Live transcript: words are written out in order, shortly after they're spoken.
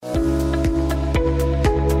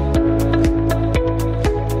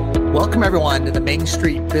Welcome, everyone, to the Main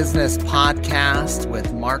Street Business Podcast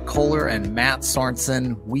with Mark Kohler and Matt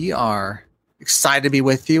Sorensen. We are excited to be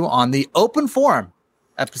with you on the Open Forum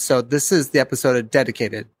episode. This is the episode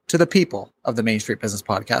dedicated to the people of the Main Street Business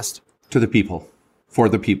Podcast. To the people, for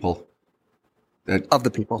the people. Of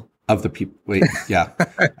the people. Of the people. Wait, yeah.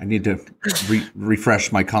 I need to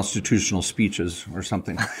refresh my constitutional speeches or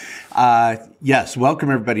something. Yes,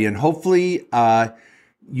 welcome, everybody. And hopefully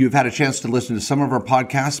you've had a chance to listen to some of our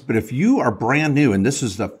podcasts. But if you are brand new and this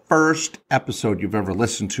is the first episode you've ever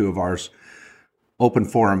listened to of ours, Open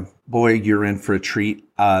Forum, boy, you're in for a treat.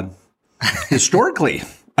 Historically,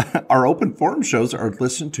 our Open Forum shows are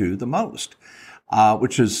listened to the most,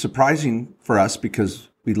 which is surprising for us because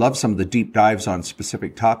we love some of the deep dives on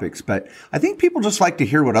specific topics. But I think people just like to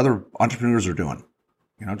hear what other entrepreneurs are doing.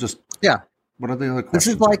 You know, just what are the other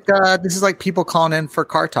questions? This is like people calling in for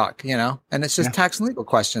car talk, you know, and it's just tax and legal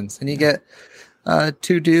questions, and you get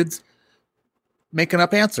two dudes making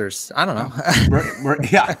up answers. I don't know.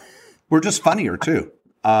 We're just funnier too.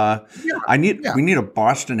 We need a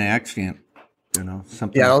Boston accent. You know,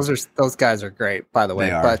 something. Yeah, those guys are great, by the way.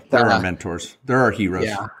 They're our mentors. They're our heroes.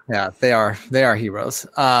 Yeah, they are heroes.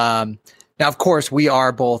 Now, of course, we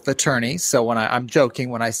are both attorneys. So when I'm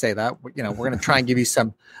joking when I say that, you know, we're going to try and give you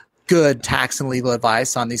some good tax and legal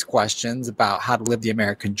advice on these questions about how to live the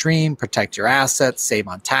American dream, protect your assets, save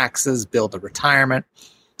on taxes, build a retirement.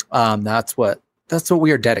 That's what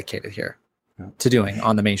we are dedicated here to doing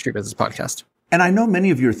on the Main Street Business Podcast. And I know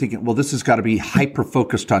many of you are thinking, well, this has got to be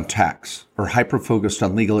hyper-focused on tax or hyper-focused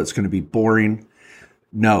on legal. It's going to be boring.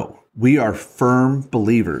 No, we are firm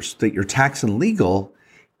believers that your tax and legal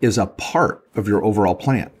is a part of your overall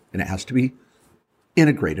plan, and it has to be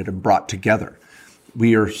integrated and brought together.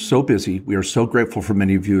 We are so busy. We are so grateful for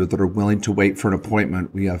many of you that are willing to wait for an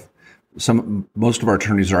appointment. We have most of our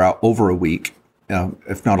attorneys are out over a week,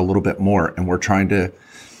 if not a little bit more, and we're trying to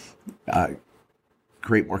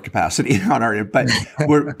create more capacity on our end, but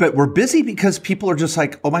we're busy because people are just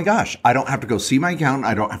like, oh my gosh, I don't have to go see my accountant.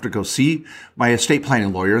 I don't have to go see my estate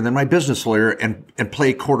planning lawyer and then my business lawyer and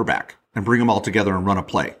play quarterback and bring them all together and run a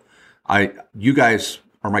play. You guys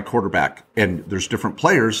are my quarterback, and there's different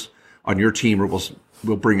players on your team, or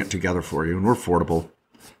we'll bring it together for you, and we're affordable.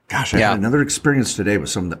 Gosh, I had another experience today with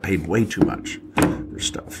someone that paid way too much. Their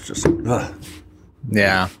stuff just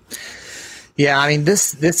Yeah, I mean,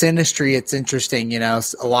 this industry, it's interesting. You know,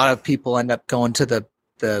 a lot of people end up going to the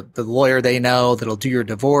lawyer they know that'll do your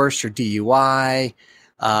divorce, your DUI,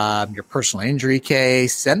 your personal injury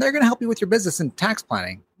case, and they're going to help you with your business and tax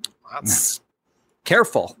planning. That's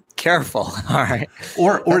careful. All right.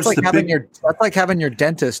 Or that's like having your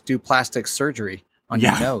dentist do plastic surgery on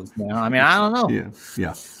your nose. You know? I mean, I don't know.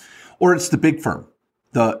 Yeah. Or it's the big firm.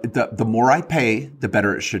 The more I pay, the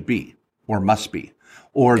better it should be or must be.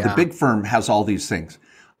 Or the big firm has all these things.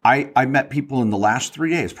 I met people in the last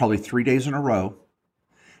 3 days, probably 3 days in a row,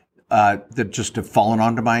 that just have fallen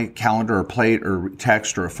onto my calendar or plate or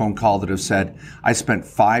text or a phone call that have said, I spent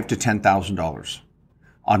 $5,000 to $10,000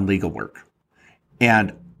 on legal work.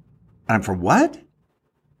 And I'm for what?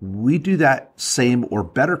 We do that same or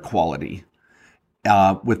better quality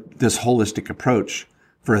with this holistic approach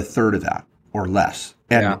for a third of that or less.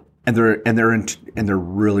 And they're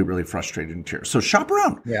really, really frustrated in tears. So shop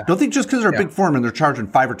around. Yeah. Don't think just because they're a big firm and they're charging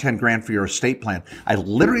 $5,000 or $10,000 for your estate plan. I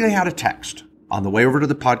literally had a text on the way over to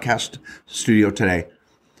the podcast studio today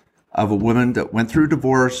of a woman that went through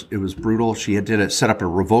divorce. It was brutal. She had set up a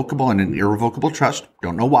revocable and an irrevocable trust.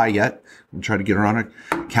 Don't know why yet. I'm trying to get her on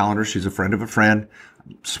a calendar. She's a friend of a friend.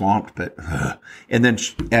 I'm swamped, but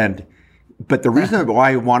but the reason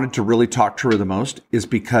why I wanted to really talk to her the most is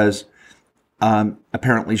because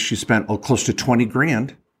apparently she spent close to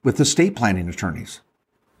 $20,000 with estate planning attorneys.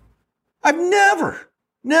 I've never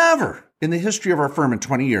in the history of our firm in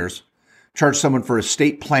 20 years charged someone for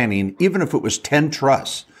estate planning, even if it was 10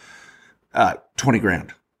 trusts,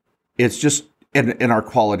 $20,000. It's just, in our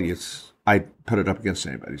quality, I put it up against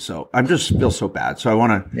anybody. So I'm just feel so bad. So I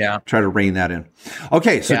want to try to rein that in.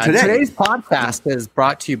 Okay. So today's podcast is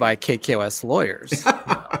brought to you by KKOS Lawyers,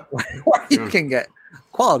 where you can get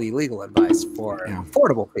quality legal advice for an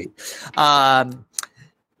affordable fee.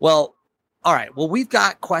 All right. Well, we've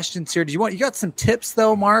got questions here. You got some tips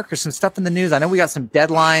though, Mark, or some stuff in the news? I know we got some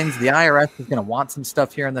deadlines. The IRS is going to want some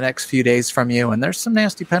stuff here in the next few days from you, and there's some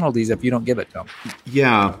nasty penalties if you don't give it to them.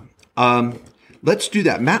 Yeah. Let's do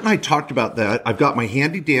that. Matt and I talked about that. I've got my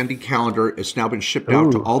handy dandy calendar. It's now been shipped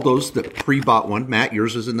out to all those that pre-bought one. Matt,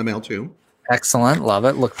 yours is in the mail too. Excellent. Love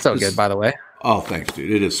it. Looks so good, by the way. Oh, thanks, dude.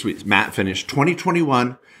 It is sweet. Matt finished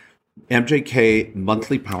 2021 MJK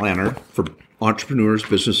monthly planner for entrepreneurs,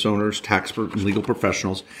 business owners, tax and legal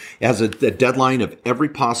professionals. It has a deadline of every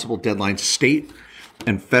possible deadline, state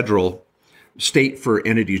and federal, state for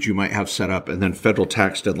entities you might have set up, and then federal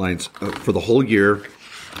tax deadlines for the whole year,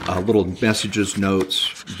 little messages, notes,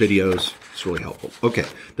 videos. It's really helpful. Okay,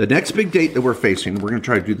 the next big date that we're facing, we're going to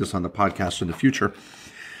try to do this on the podcast in the future,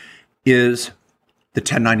 is the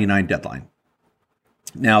 1099 deadline.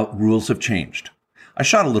 Now, rules have changed. I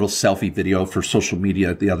shot a little selfie video for social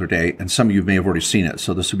media the other day, and some of you may have already seen it,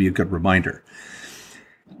 so this will be a good reminder.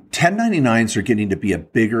 1099s are getting to be a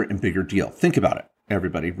bigger and bigger deal. Think about it,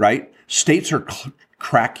 everybody, right? States are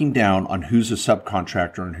cracking down on who's a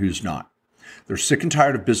subcontractor and who's not. They're sick and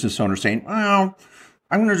tired of business owners saying, well,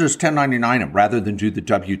 I'm going to just 1099 them rather than do the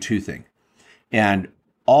W-2 thing. And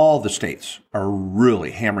all the states are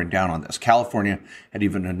really hammering down on this. California had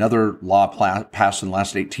even another law passed in the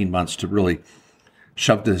last 18 months to really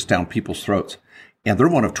shove this down people's throats. And they're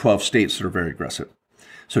one of 12 states that are very aggressive.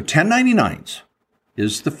 So 1099s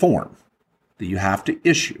is the form that you have to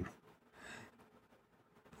issue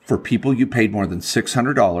for people you paid more than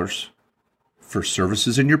 $600 for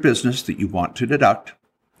services in your business that you want to deduct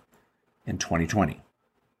in 2020.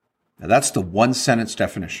 Now that's the one sentence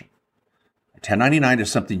definition. A 1099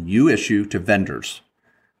 is something you issue to vendors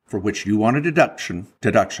for which you want a deduction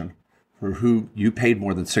for who you paid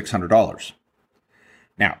more than $600.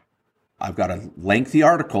 Now, I've got a lengthy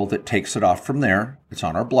article that takes it off from there. It's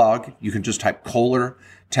on our blog. You can just type Kohler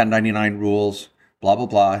 1099 rules, blah, blah,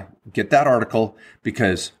 blah. Get that article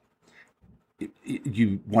because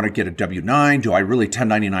you want to get a W-9. Do I really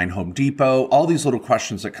 1099 Home Depot? All these little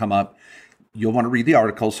questions that come up. You'll want to read the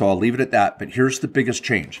article, so I'll leave it at that. But here's the biggest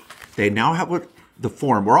change. They now have the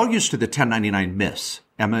form. We're all used to the 1099 MIS,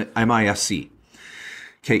 M-I-S-C.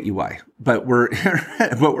 K-E-Y. But we're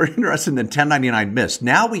interested in the 1099 MIS.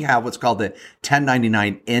 Now we have what's called the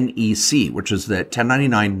 1099 NEC, which is the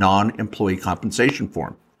 1099 non-employee compensation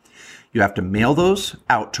form. You have to mail those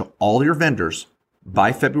out to all your vendors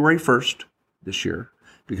by February 1st this year,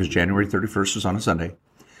 because January 31st is on a Sunday.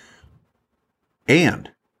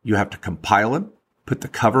 And you have to compile them, put the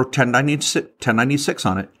cover of 1096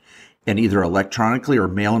 on it, and either electronically or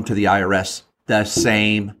mail them to the IRS the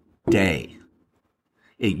same day.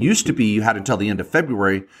 It used to be you had until the end of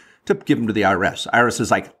February to give them to the IRS. IRS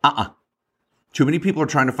is like, too many people are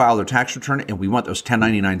trying to file their tax return, and we want those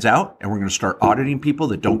 1099s out, and we're going to start auditing people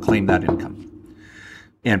that don't claim that income.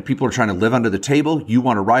 And people are trying to live under the table. You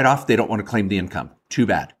want to write off. They don't want to claim the income. Too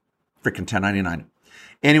bad. Freaking 1099.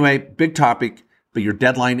 Anyway, big topic, but your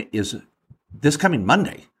deadline is this coming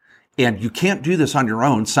Monday. And you can't do this on your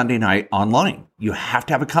own Sunday night online. You have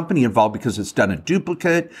to have a company involved because it's done in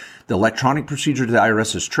duplicate. The electronic procedure to the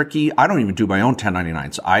IRS is tricky. I don't even do my own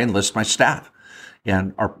 1099s. I enlist my staff.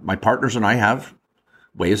 And my partners and I have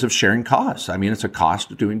ways of sharing costs. I mean, it's a cost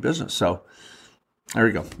of doing business. So there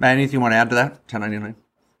you go. Matt, anything you want to add to that, 1099?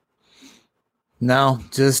 No,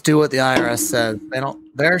 just do what the IRS says.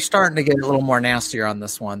 They're starting to get a little more nastier on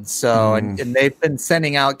this one. So, and they've been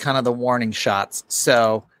sending out kind of the warning shots.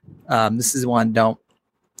 So, this is one, don't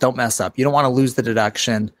mess up. You don't want to lose the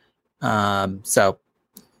deduction. So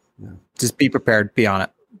just be prepared, be on it.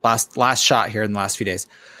 Last shot here in the last few days.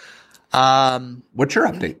 What's your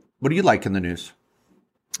update? What do you like in the news?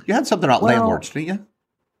 You had something about landlords, didn't you?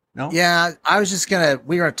 No? Yeah, I was just we're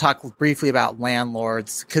going to talk briefly about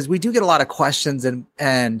landlords because we do get a lot of questions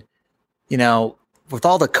and, you know, with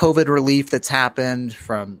all the COVID relief that's happened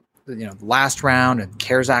from, the last round and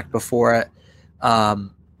CARES Act before it,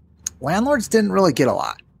 landlords didn't really get a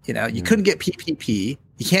lot. You couldn't get PPP.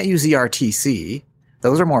 You can't use ERTC.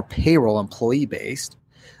 Those are more payroll employee based.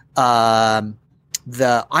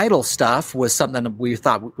 The idle stuff was something that we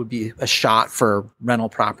thought would be a shot for rental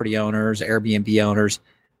property owners, Airbnb owners,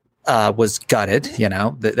 was gutted. You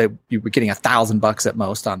were getting $1,000 at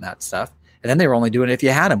most on that stuff. And then they were only doing it if you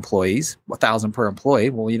had employees, $1,000 per employee.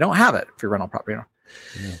 Well, you don't have it if you're a rental property owner.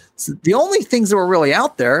 Yeah. So the only things that were really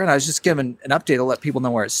out there, and I was just giving an update to let people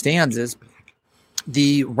know where it stands, is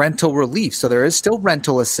the rental relief. So there is still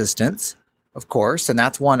rental assistance, of course, and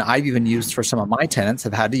that's one I've even used for some of my tenants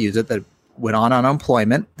have had to use it that went on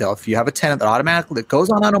unemployment. If you have a tenant that goes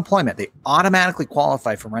on unemployment, they automatically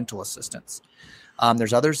qualify for rental assistance.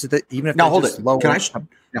 There's others that even if now hold just it. Lower,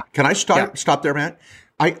 Can I stop there, Matt?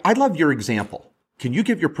 I love your example. Can you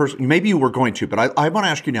give your person? Maybe you were going to, but I want to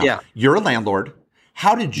ask you now. Yeah. You're a landlord.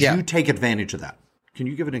 How did you take advantage of that? Can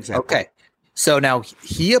you give an example? Okay. So now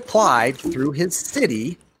he applied through his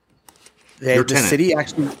city. The city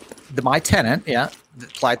actually, my tenant,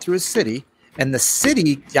 applied through his city. And the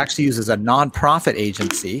city actually uses a nonprofit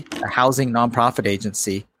agency, a housing nonprofit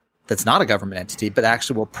agency that's not a government entity, but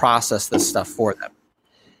actually will process this stuff for them.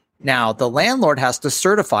 Now, the landlord has to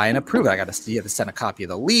certify and approve it. You have to send a copy of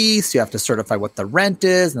the lease. You have to certify what the rent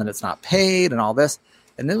is, and then it's not paid and all this.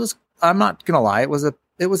 And I'm not going to lie, it was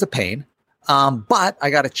a pain. But I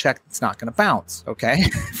got a check that's not going to bounce, okay,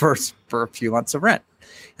 for a few months of rent.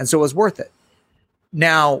 And so it was worth it.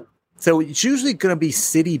 Now, so it's usually going to be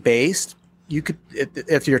city-based. You could,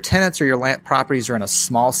 if your tenants or your land properties are in a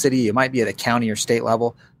small city, it might be at a county or state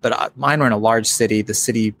level. But mine were in a large city. The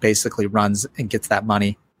city basically runs and gets that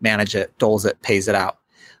money, manage it, doles it, pays it out.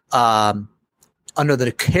 Under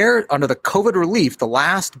the COVID relief, the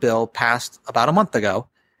last bill passed about a month ago.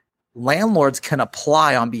 Landlords can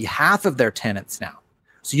apply on behalf of their tenants now.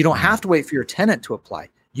 So you don't have to wait for your tenant to apply.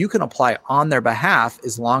 You can apply on their behalf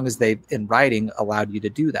as long as they've in writing allowed you to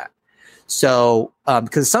do that. So,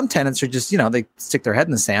 because some tenants are just, they stick their head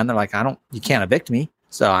in the sand. They're like, you can't evict me.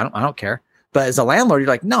 So I don't care. But as a landlord, you're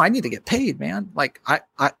like, no, I need to get paid, man. Like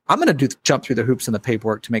I'm going to jump through the hoops in the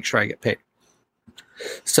paperwork to make sure I get paid.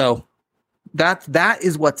 So that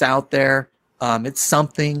is what's out there. It's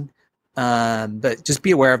something, but just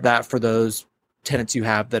be aware of that for those tenants you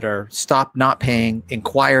have that are stop not paying,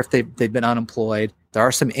 inquire if they've been unemployed. There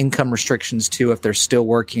are some income restrictions too, if they're still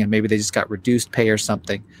working and maybe they just got reduced pay or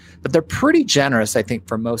something, but they're pretty generous, I think,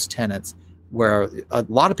 for most tenants where a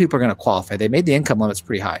lot of people are going to qualify. They made the income limits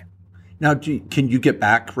pretty high. Now, can you get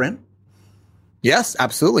back rent? Yes,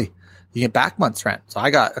 absolutely. You get back month's rent. So I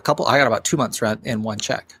got about 2 months rent in one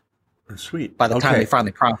check. Sweet. By the time they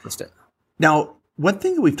finally processed it. Now, one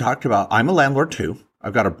thing that we've talked about, I'm a landlord too.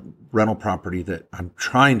 I've got a rental property that I'm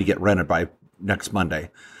trying to get rented by next Monday.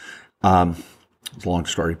 It's a long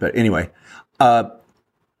story, but anyway,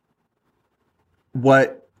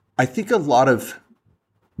 what I think a lot of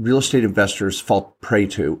real estate investors fall prey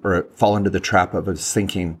to or fall into the trap of is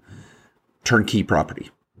thinking turnkey property.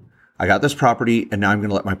 I got this property and now I'm going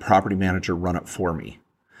to let my property manager run it for me.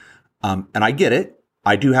 And I get it.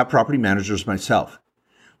 I do have property managers myself,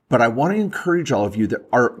 but I want to encourage all of you that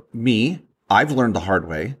are me. I've learned the hard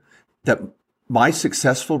way that my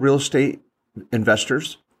successful real estate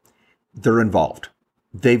investors, they're involved.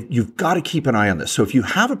 You've got to keep an eye on this. So if you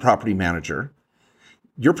have a property manager,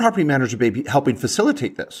 your property manager may be helping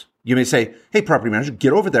facilitate this. You may say, hey, property manager,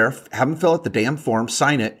 get over there, have them fill out the damn form,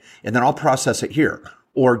 sign it, and then I'll process it here.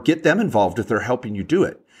 Or get them involved if they're helping you do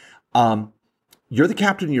it. You're the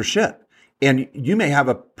captain of your ship. And you may have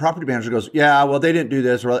a property manager who goes, yeah, well, they didn't do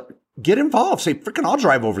this. Or get involved. Say, freaking, I'll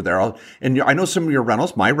drive over there. I know some of your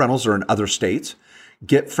rentals, my rentals are in other states.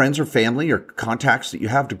 Get friends or family or contacts that you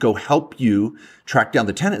have to go help you track down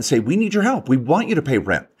the tenant and say, we need your help. We want you to pay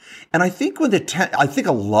rent. And I think I think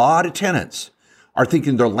a lot of tenants are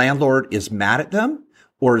thinking their landlord is mad at them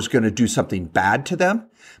or is going to do something bad to them.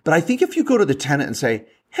 But I think if you go to the tenant and say,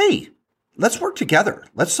 hey, let's work together.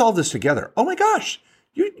 Let's solve this together. Oh my gosh.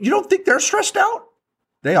 You don't think they're stressed out?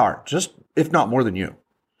 They are, just if not more than you.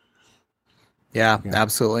 Yeah.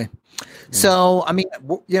 Absolutely. Yeah. So, I mean,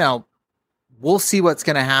 we'll see what's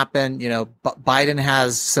going to happen. Biden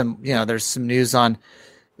has some, there's some news on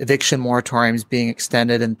eviction moratoriums being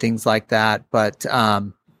extended and things like that. But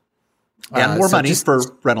and more money for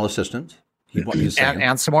rental assistance.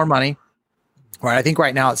 And some more money. Right. I think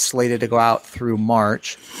right now it's slated to go out through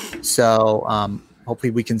March. So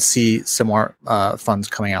hopefully we can see some more funds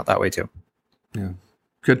coming out that way too. Yeah.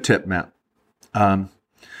 Good tip, Matt.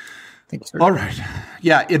 Thanks, all right.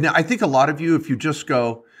 Yeah. And I think a lot of you, if you just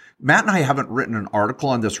go, Matt and I haven't written an article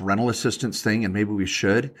on this rental assistance thing, and maybe we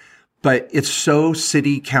should, but it's so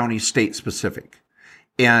city, county, state specific.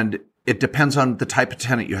 And it depends on the type of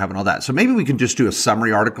tenant you have and all that. So maybe we can just do a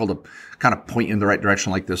summary article to kind of point you in the right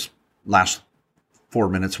direction like this last 4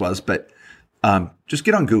 minutes was, but just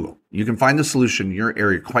get on Google. You can find the solution in your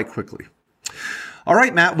area quite quickly. All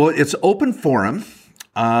right, Matt. Well, it's open forum.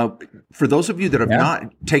 For those of you that have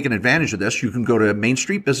not taken advantage of this, you can go to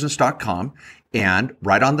mainstreetbusiness.com and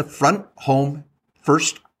right on the front home,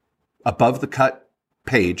 first above the cut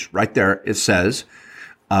page, right there, it says,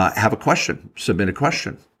 have a question, submit a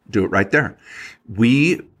question, do it right there.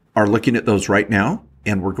 We are looking at those right now.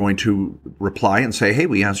 And we're going to reply and say, hey,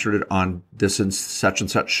 we answered it on this and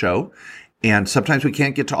such show. And sometimes we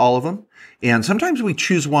can't get to all of them. And sometimes we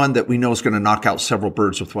choose one that we know is going to knock out several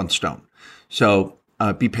birds with one stone. So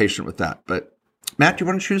be patient with that. But Matt, do you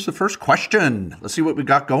want to choose the first question? Let's see what we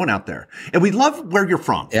got going out there. And we love where you're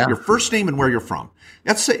from. Yeah. Your first name and where you're from.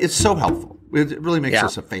 It's so helpful. It really makes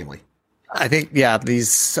us a family. I think,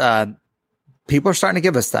 these people are starting to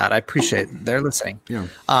give us that. I appreciate it. They're listening. Yeah.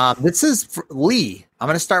 This is Lee. I'm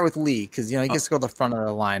going to start with Lee because he gets to go to the front of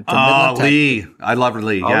the line. Oh, Lee. I love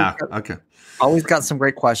Lee. Yeah. Okay. Always got some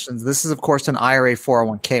great questions. This is, of course, an IRA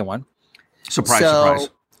 401k one. Surprise.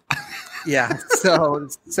 Yeah.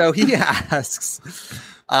 So he asks,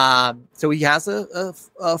 so he has a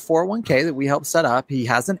 401k that we help set up. He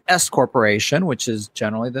has an S corporation, which is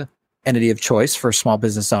generally the entity of choice for small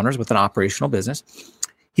business owners with an operational business.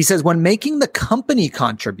 He says, when making the company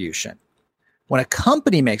contribution, when a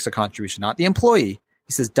company makes a contribution, not the employee,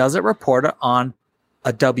 he says, does it report it on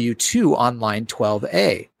a W-2 on line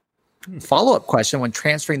 12A? Follow-up question, when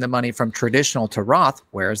transferring the money from traditional to Roth,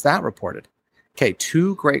 where is that reported? Okay,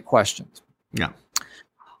 two great questions. Yeah.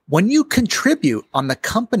 When you contribute on the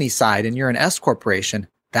company side and you're an S corporation,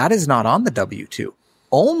 that is not on the W-2.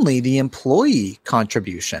 Only the employee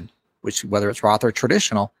contribution, which whether it's Roth or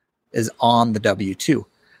traditional, is on the W-2.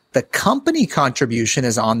 The company contribution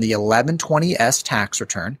is on the 1120S tax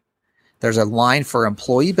return. There's a line for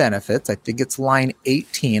employee benefits. I think it's line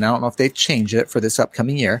 18. I don't know if they've changed it for this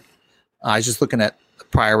upcoming year. I was just looking at the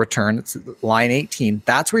prior return. It's line 18.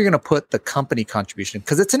 That's where you're going to put the company contribution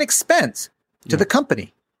because it's an expense to the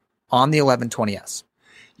company on the 1120S.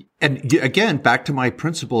 And again, back to my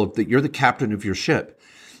principle of that you're the captain of your ship.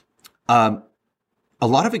 A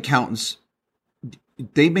lot of accountants,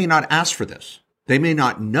 they may not ask for this. They may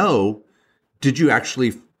not know, did you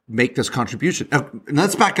actually make this contribution? And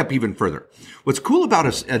let's back up even further. What's cool about a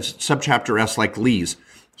subchapter S like Lee's,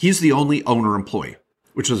 he's the only owner employee,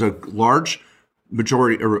 which is a large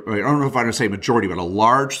majority, or I don't know if I'm going to say majority, but a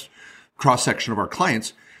large cross-section of our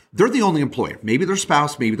clients. They're the only employee. Maybe their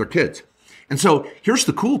spouse, maybe their kids. And so here's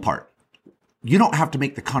the cool part. You don't have to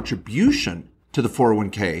make the contribution to the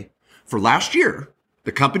 401k for last year,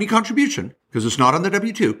 the company contribution, because it's not on the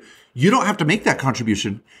W-2. You don't have to make that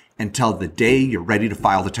contribution until the day you're ready to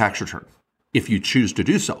file the tax return, if you choose to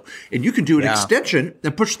do so. And you can do an extension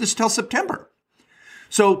and push this till September.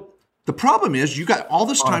 So the problem is you got all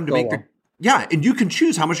this time to make and you can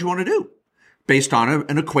choose how much you want to do based on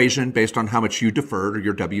an equation, based on how much you deferred or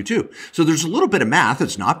your W-2. So there's a little bit of math.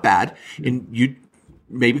 It's not bad. And you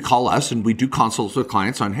maybe call us and we do consults with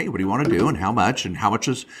clients on, hey, what do you want to do and how much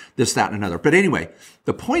is this, that, and another. But anyway,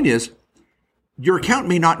 the point is your accountant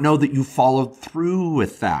may not know that you followed through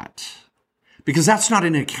with that because that's not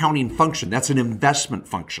an accounting function. That's an investment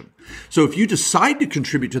function. So if you decide to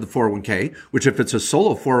contribute to the 401k, which if it's a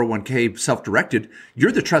solo 401k self-directed,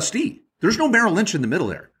 you're the trustee. There's no Merrill Lynch in the middle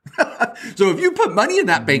there. So if you put money in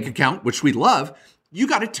that bank account, which we love, you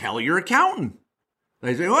got to tell your accountant.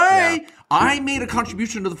 They say, hey, I made a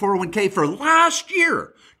contribution to the 401k for last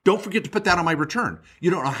year. Don't forget to put that on my return. You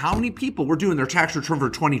don't know how many people were doing their tax return for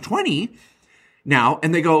 2020 now,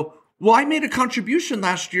 and they go, well, I made a contribution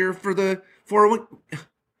last year for the 401.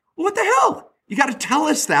 What the hell? You got to tell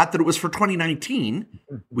us that it was for 2019.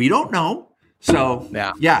 We don't know. So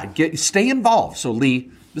stay involved. So Lee,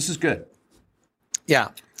 this is good. Yeah.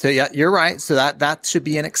 So you're right. So that should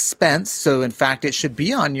be an expense. So in fact, it should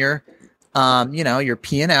be on your, your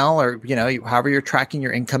P&L or, however you're tracking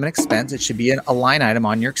your income and expense. It should be a line item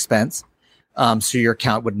on your expense. So your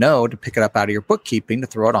account would know to pick it up out of your bookkeeping to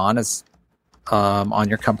throw it on as on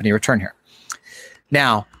your company return here.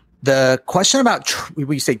 Now, the question about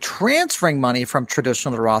when you say transferring money from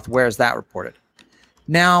traditional to Roth, where is that reported?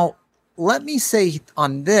 Now, let me say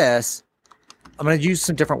on this, I'm going to use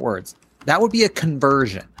some different words. That would be a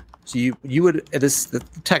conversion. So you would, this is the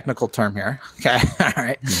technical term here. Okay. All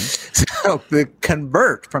right. Mm-hmm. So the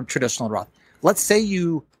convert from traditional to Roth. Let's say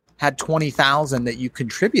you had 20,000 that you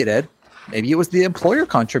contributed. Maybe it was the employer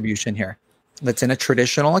contribution here that's in a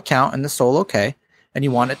traditional account in the solo K, and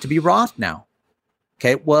you want it to be Roth now.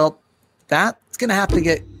 Okay. Well, that's going to have to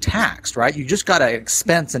get taxed, right? You just got an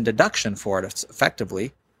expense and deduction for it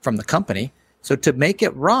effectively from the company. So to make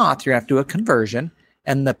it Roth, you have to do a conversion.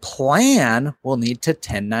 And the plan will need to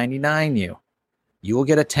 1099 you. You will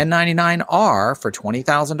get a 1099-R for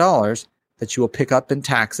 $20,000 that you will pick up in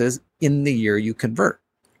taxes in the year you convert.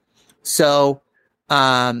 So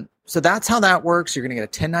that's how that works. You're going to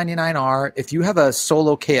get a 1099-R. If you have a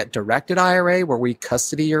solo K at directed IRA where we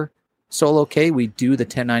custody your solo K, we do the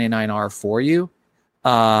 1099-R for you.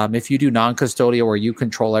 If you do non-custodial where you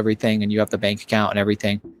control everything and you have the bank account and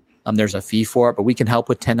everything, there's a fee for it, but we can help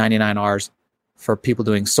with 1099-Rs for people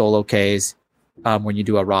doing solo Ks when you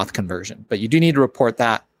do a Roth conversion. But you do need to report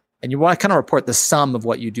that, and you want to kind of report the sum of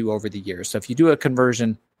what you do over the years. So if you do a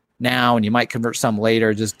conversion now and you might convert some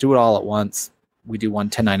later, just do it all at once. We do one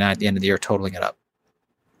 1099 at the end of the year, totaling it up.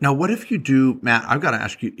 Now, what if you do, Matt? I've got to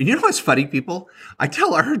ask you. You know what's funny, people? I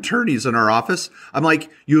tell our attorneys in our office, I'm like,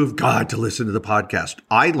 you have got to listen to the podcast.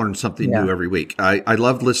 I learn something new every week. I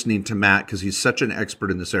love listening to Matt because he's such an expert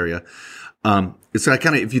in this area. It's like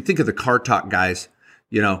kind of, if you think of the car talk guys,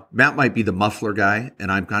 Matt might be the muffler guy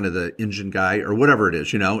and I'm kind of the engine guy or whatever it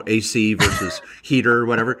is, AC versus heater or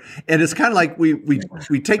whatever. And it's kind of like we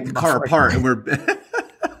take the car apart and we're,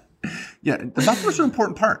 the muffler's an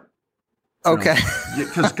important part. Okay.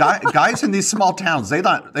 Because guys in these small towns, they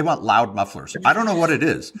want loud mufflers. I don't know what it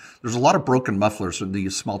is. There's a lot of broken mufflers in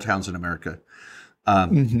these small towns in America.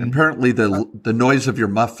 Apparently the noise of your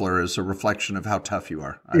muffler is a reflection of how tough you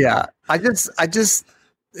are. I just,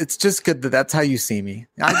 it's just good that that's how you see me.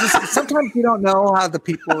 Sometimes you don't know how the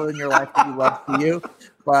people in your life that you love see you,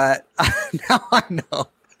 but now I know.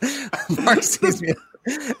 Mark sees me.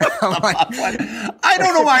 I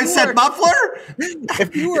don't know why I said muffler.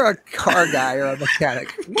 If you were a car guy or a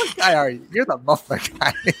mechanic, what guy are you? You're the muffler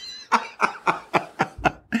guy.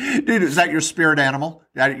 Dude, is that your spirit animal?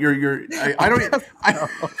 I don't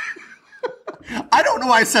know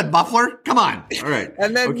why I said muffler. Come on. All right.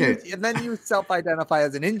 And then you self-identify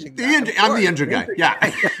as an engine guy. I'm the engine guy. Yeah.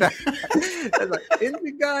 Like,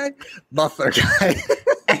 engine guy, muffler guy.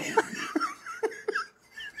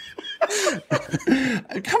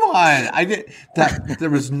 Come on. There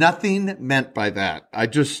was nothing meant by that.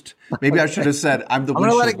 Maybe I should have said I'm the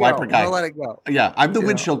windshield wiper guy. I'm gonna let it go. Yeah, I'm the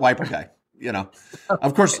windshield wiper guy.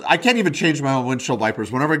 Of course, I can't even change my own windshield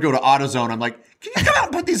wipers. Whenever I go to AutoZone, I'm like, can you come out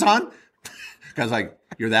and put these on? Because like,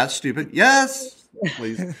 you're that stupid? Yes,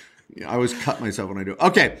 please. I always cut myself when I do it.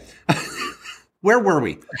 Okay. Where were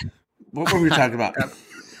we? What were we talking about?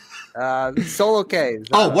 Solo Ks.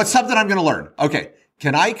 What's something I'm going to learn? Okay.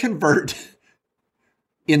 Can I convert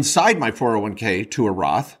inside my 401k to a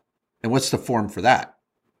Roth? And what's the form for that?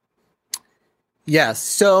 Yes.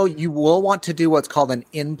 So you will want to do what's called an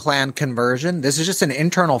in-plan conversion. This is just an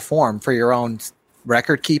internal form for your own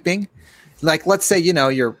record keeping. Like, let's say,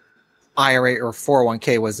 your IRA or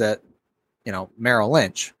 401k was at, Merrill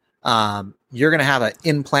Lynch. You're going to have an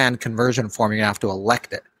in-plan conversion form. You're going to have to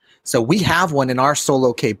elect it. So we have one in our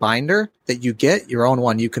Solo K binder that you get, your own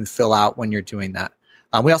one you can fill out when you're doing that.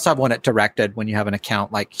 We also have one at Directed when you have an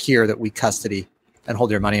account like here that we custody and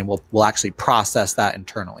hold your money, and we'll actually process that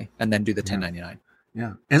internally and then do the 1099.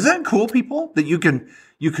 Yeah. Isn't that cool, people, that you can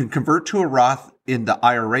convert to a Roth in the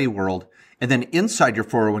IRA world, and then inside your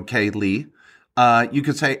 401k, Lee, you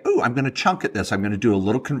could say, "Oh, I'm going to chunk at this. I'm going to do a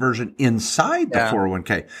little conversion inside the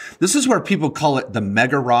 401k." This is where people call it the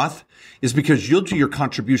mega Roth, is because you'll do your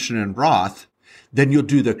contribution in Roth, then you'll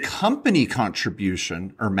do the company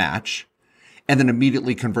contribution or match, and then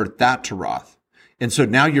immediately convert that to Roth. And so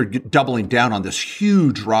now you're doubling down on this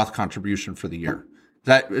huge Roth contribution for the year.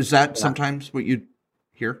 Is that sometimes what you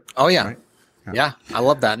hear? Oh, yeah. Right? Yeah, I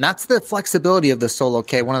love that. And that's the flexibility of the Solo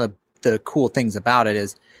K. One of the cool things about it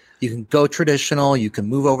is you can go traditional, you can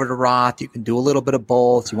move over to Roth, you can do a little bit of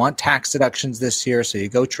both. You want tax deductions this year, so you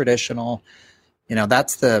go traditional. You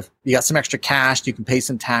got some extra cash, you can pay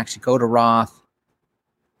some tax, you go to Roth.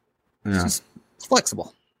 Yeah. It's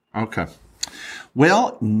flexible. Okay.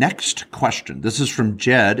 Well, next question. This is from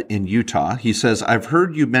Jed in Utah. He says, I've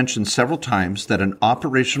heard you mention several times that an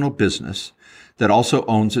operational business that also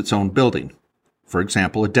owns its own building, for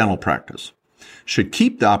example, a dental practice, should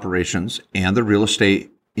keep the operations and the real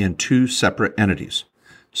estate in two separate entities.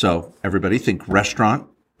 So everybody think restaurant,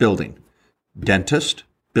 building, dentist,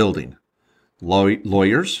 building,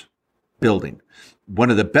 lawyers, building.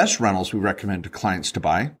 One of the best rentals we recommend to clients to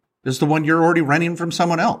buy is the one you're already renting from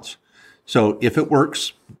someone else. So if it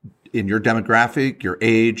works in your demographic, your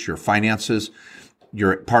age, your finances,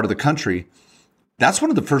 your part of the country, that's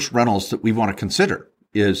one of the first rentals that we want to consider,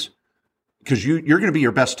 is because you're going to be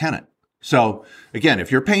your best tenant. So again,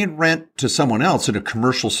 if you're paying rent to someone else in a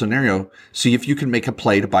commercial scenario, see if you can make a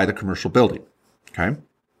play to buy the commercial building. Okay.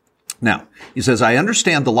 Now, he says, I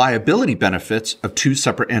understand the liability benefits of two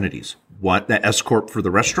separate entities. One, the S Corp for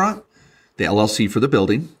the restaurant, the LLC for the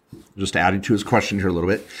building. Just adding to his question here a little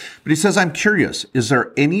bit. But he says, I'm curious, is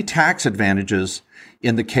there any tax advantages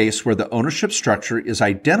in the case where the ownership structure is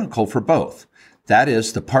identical for both? That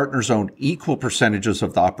is, the partners own equal percentages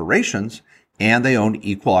of the operations and they own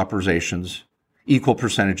equal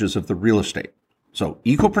percentages of the real estate. So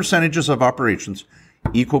equal percentages of operations,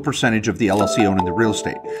 equal percentage of the LLC owning the real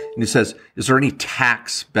estate. And he says, is there any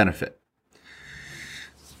tax benefit?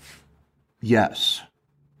 Yes.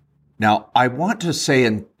 Now, I want to say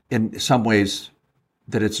in some ways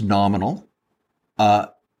that it's nominal,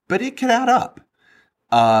 but it can add up.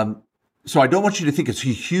 So I don't want you to think it's a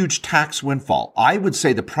huge tax windfall. I would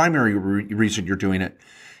say the primary reason you're doing it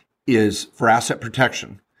is for asset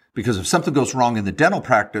protection, because if something goes wrong in the dental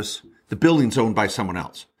practice, the building's owned by someone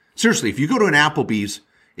else. Seriously, if you go to an Applebee's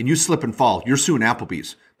and you slip and fall, you're suing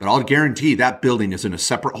Applebee's. But I'll guarantee that building is in a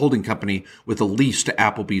separate holding company with a lease to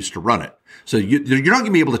Applebee's to run it. So you're not going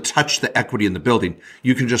to be able to touch the equity in the building.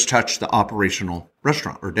 You can just touch the operational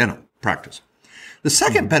restaurant or dental practice. The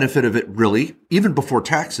second benefit of it, really, even before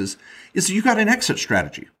taxes, is that you got an exit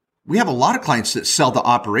strategy. We have a lot of clients that sell the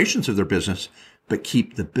operations of their business, but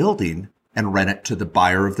keep the building and rent it to the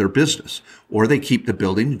buyer of their business, or they keep the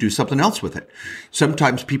building and do something else with it.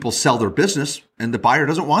 Sometimes people sell their business and the buyer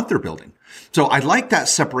doesn't want their building. So I like that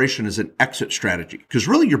separation as an exit strategy, because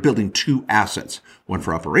really you're building two assets, one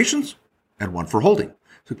for operations and one for holding.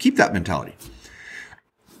 So keep that mentality.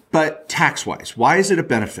 But tax-wise, why is it a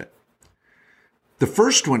benefit? The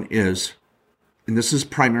first one is, and this is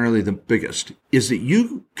primarily the biggest, is that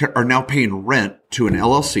you are now paying rent to an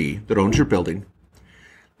LLC that owns your building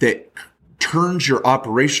that turns your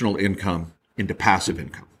operational income into passive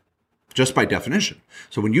income, just by definition.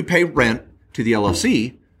 So when you pay rent to the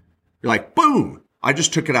LLC, you're like, boom, I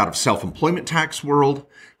just took it out of self-employment tax world.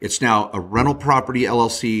 It's now a rental property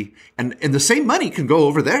LLC. And the same money can go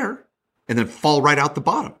over there and then fall right out the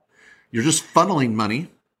bottom. You're just funneling money,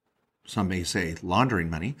 some may say laundering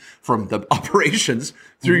money, from the operations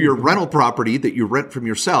through your rental property that you rent from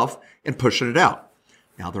yourself and pushing it out.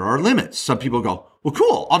 Now, there are limits. Some people go, well,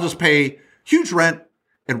 cool, I'll just pay huge rent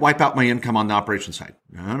and wipe out my income on the operation side.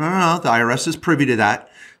 No. The IRS is privy to that.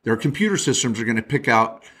 Their computer systems are going to pick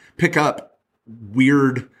up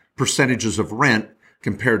weird percentages of rent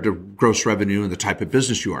compared to gross revenue and the type of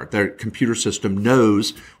business you are. Their computer system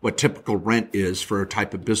knows what typical rent is for a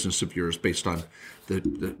type of business of yours based on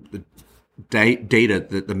the data,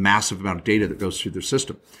 the massive amount of data that goes through their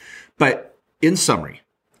system. But in summary,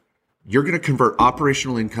 you're going to convert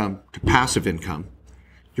operational income to passive income.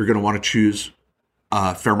 You're going to want to choose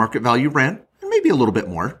fair market value rent, and maybe a little bit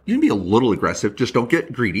more. You can be a little aggressive, just don't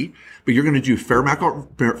get greedy. But you're going to do fair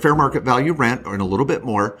market value rent, and a little bit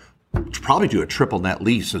more. Probably do a triple net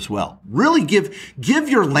lease as well. Really give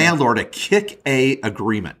your landlord a kick A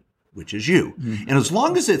agreement, which is you. Mm-hmm. And as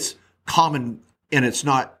long as it's common and it's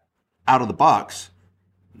not out of the box,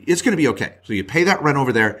 it's going to be okay. So you pay that rent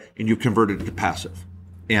over there and you convert it to passive.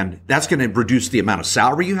 And that's going to reduce the amount of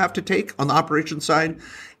salary you have to take on the operation side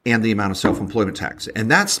and the amount of self-employment tax. And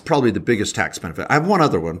that's probably the biggest tax benefit. I have one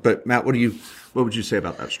other one, but Matt, what would you say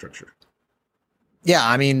about that structure? Yeah,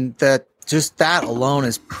 I mean, just that alone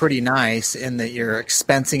is pretty nice in that you're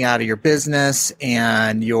expensing out of your business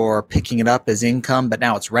and you're picking it up as income, but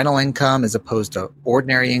now it's rental income as opposed to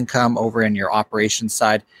ordinary income over in your operations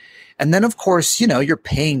side. And then, of course, you're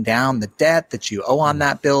paying down the debt that you owe on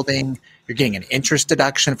that building. You're getting an interest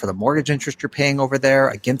deduction for the mortgage interest you're paying over there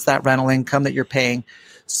against that rental income that you're paying.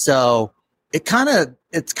 So it's kind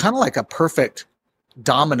of like a perfect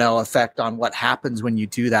domino effect on what happens when you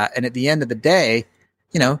do that. And at the end of the day,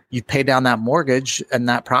 you pay down that mortgage and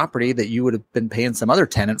that property that you would have been paying some other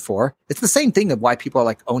tenant for. It's the same thing of why people are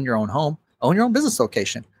like, own your own home, own your own business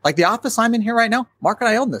location. Like the office I'm in here right now, Mark and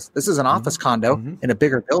I own this. This is an office condo in a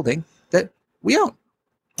bigger building that we own.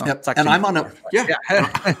 Oh, yep. And I'm on a, yeah.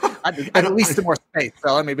 I'd at least some more space.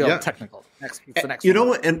 So let me be a little technical. Next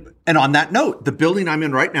and on that note, the building I'm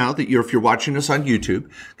in right now, that if you're watching us on YouTube,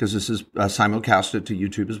 because this is simulcasted to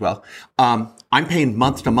YouTube as well, I'm paying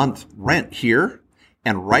month to month rent here.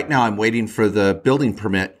 And right now I'm waiting for the building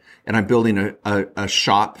permit, and I'm building a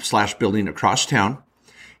shop/building across town.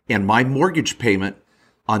 And my mortgage payment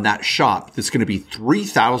on that shop, that's going to be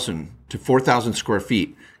 3,000 to 4,000 square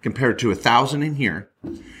feet compared to 1,000 in here,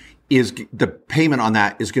 is the payment on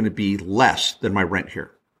that is going to be less than my rent here.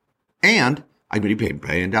 And I'm going to be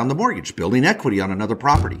paying down the mortgage, building equity on another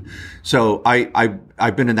property. So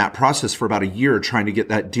I've been in that process for about a year trying to get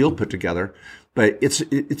that deal put together. But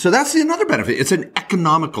so that's another benefit. It's an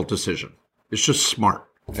economical decision. It's just smart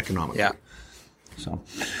economically. Yeah.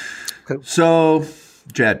 So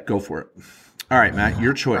Jed, go for it. All right, Matt,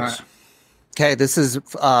 your choice. Right. Okay, this is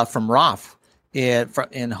from Rolf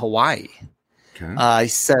in Hawaii. Okay. He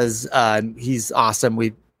says he's awesome.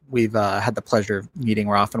 We've had the pleasure of meeting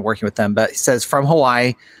Rolf and working with them. But he says, from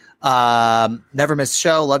Hawaii, never miss a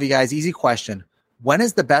show. Love you guys. Easy question. When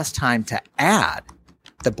is the best time to add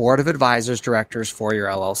the board of advisors directors for your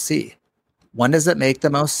LLC? When does it make the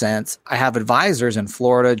most sense? I have advisors in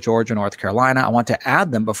Florida, Georgia, North Carolina. I want to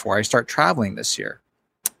add them before I start traveling this year.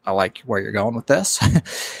 I like where you're going with this.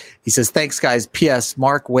 He says, thanks, guys. P.S.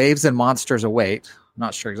 Mark, waves and monsters await. I'm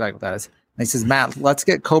not sure exactly what that is. And he says, Matt, let's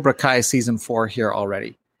get Cobra Kai season 4 here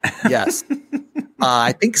already. Yes.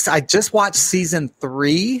 I think I just watched season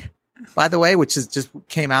 3 by the way, which is just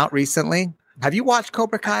came out recently. Have you watched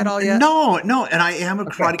Cobra Kai at all yet? No. And I am a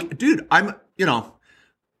karate dude. I love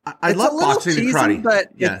boxing and karate,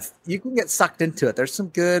 but you can get sucked into it. There's some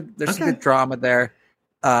good drama there.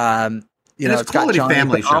 It's quality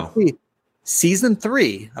family show. Season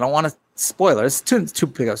 3. I don't want to spoil it. It's too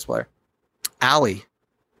big of a spoiler. Allie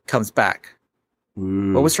comes back.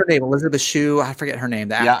 Ooh. What was her name? Elizabeth Shue. I forget her name.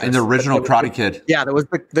 The actress. In the original Karate Kid. Yeah, that was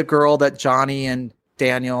the girl that Johnny and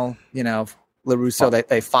Daniel, LaRusso,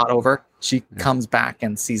 they fought over. She comes back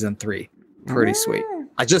in season 3. Pretty sweet.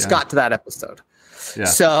 I just got to that episode. Yeah.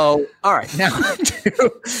 So, all right. Now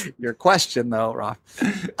to your question, though, Rob.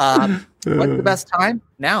 What's the best time?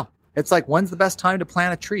 Now. It's like, when's the best time to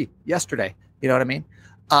plant a tree? Yesterday. You know what I mean?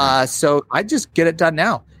 So I just get it done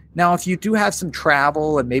now. Now, if you do have some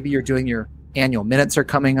travel and maybe you're doing your annual minutes are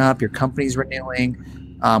coming up, your company's renewing,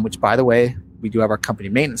 which, by the way, we do have our company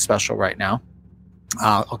maintenance special right now.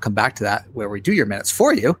 I'll come back to that where we do your minutes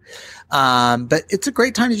for you. But it's a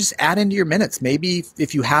great time to just add into your minutes. Maybe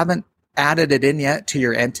if you haven't added it in yet to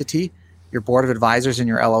your entity, your board of advisors in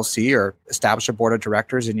your LLC, or establish a board of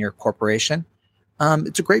directors in your corporation,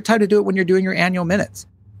 it's a great time to do it when you're doing your annual minutes.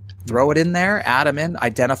 Throw it in there, add them in,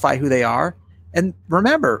 identify who they are. And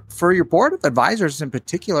remember, for your board of advisors in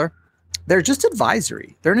particular, they're just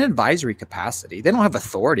advisory. They're in an advisory capacity. They don't have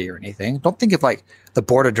authority or anything. Don't think of like the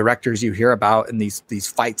board of directors you hear about in these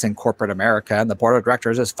fights in corporate America, and the board of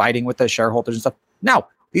directors is fighting with the shareholders and stuff. No,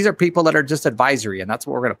 these are people that are just advisory, and that's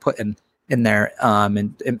what we're going to put in there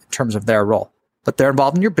in terms of their role. But they're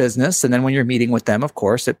involved in your business, and then when you're meeting with them, of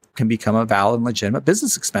course, it can become a valid and legitimate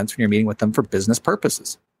business expense when you're meeting with them for business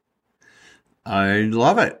purposes. I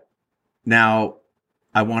love it. Now,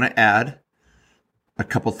 I want to add a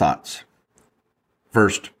couple thoughts.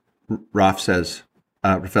 First,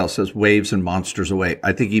 Rafael says, waves and monsters away.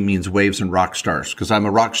 I think he means waves and rock stars, because I'm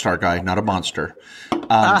a rock star guy, not a monster.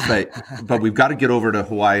 But we've got to get over to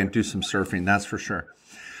Hawaii and do some surfing, that's for sure.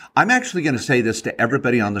 I'm actually going to say this to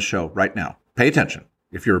everybody on the show right now. Pay attention.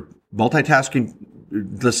 If you're multitasking,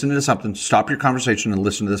 listening to something, stop your conversation and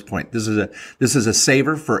listen to this point. This is a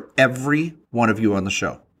saver for every one of you on the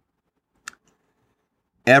show.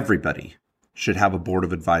 Everybody should have a board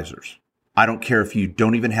of advisors. I don't care if you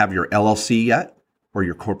don't even have your LLC yet or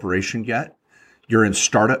your corporation yet. You're in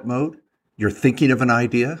startup mode. You're thinking of an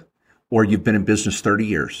idea, or you've been in business 30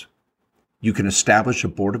 years. You can establish a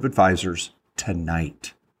board of advisors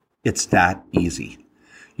tonight. It's that easy.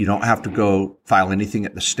 You don't have to go file anything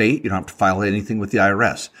at the state. You don't have to file anything with the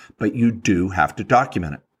IRS, but you do have to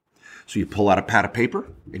document it. So you pull out a pad of paper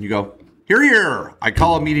and you go, here. I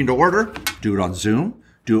call a meeting to order. Do it on Zoom.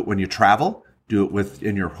 Do it when you travel. Do it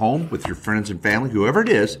in your home with your friends and family, whoever it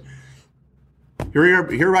is.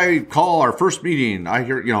 Here I call our first meeting. I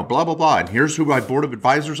hear, blah, blah, blah. And here's who my board of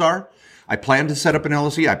advisors are. I plan to set up an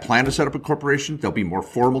LLC. I plan to set up a corporation. They'll be more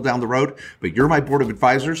formal down the road, but you're my board of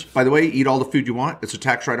advisors. By the way, eat all the food you want. It's a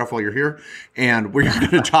tax write-off while you're here. And we're going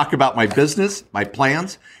to talk about my business, my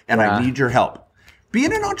plans, and I need your help.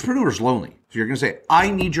 Being an entrepreneur is lonely. So you're going to say,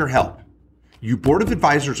 I need your help. You board of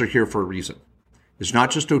advisors are here for a reason. It's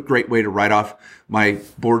not just a great way to write off my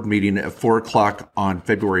board meeting at 4:00 on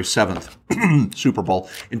February 7th, Super Bowl,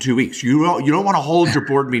 in 2 weeks. You don't want to hold your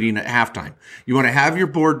board meeting at halftime. You want to have your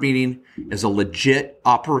board meeting as a legit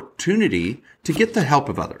opportunity to get the help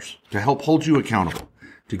of others, to help hold you accountable,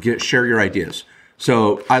 to share your ideas.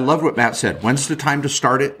 So I love what Matt said. When's the time to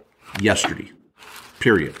start it? Yesterday,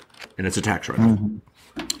 period. And it's a tax write-off.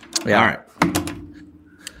 Mm-hmm. Yeah. All right.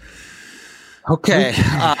 Okay.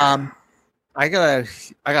 I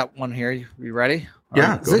got one here. You ready?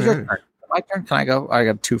 Yeah, go ahead. Your turn? My turn? Can I go? I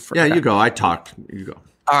got two for you go. I talked. You go.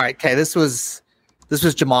 All right. Okay. This was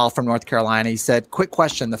Jamal from North Carolina. He said, quick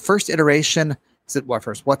question. The first iteration,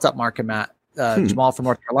 what's up, Mark and Matt? Jamal from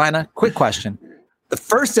North Carolina. Quick question. The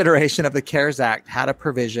first iteration of the CARES Act had a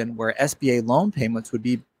provision where SBA loan payments would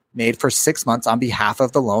be made for 6 months on behalf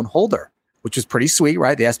of the loan holder, which was pretty sweet,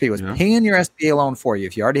 right? The SBA was paying your SBA loan for you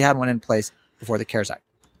if you already had one in place before the CARES Act.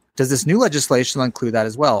 Does this new legislation include that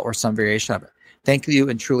as well, or some variation of it? Thank you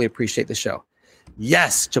and truly appreciate the show.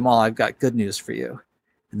 Yes, Jamal, I've got good news for you.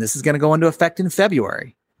 And this is going to go into effect in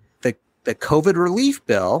February. The COVID relief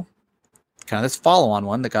bill, kind of this follow-on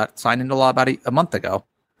one that got signed into law about a month ago,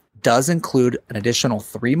 does include an additional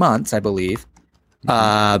 3 months, I believe,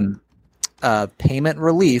 payment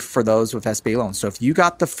relief for those with SBA loans. So if you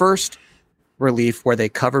got the first relief where they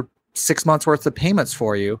covered 6 months worth of payments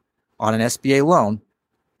for you on an SBA loan,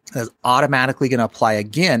 is automatically going to apply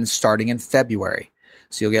again starting in February.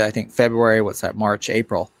 So you'll get, I think, February, March,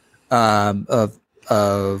 April of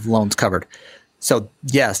loans covered. So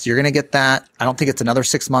yes, you're going to get that. I don't think it's another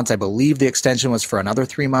 6 months. I believe the extension was for another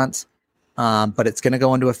 3 months. But it's going to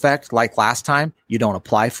go into effect like last time. You don't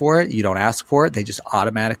apply for it. You don't ask for it. They just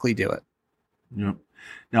automatically do it. Yep.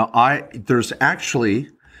 Now there's actually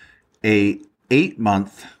a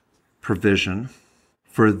 8-month provision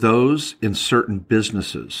for those in certain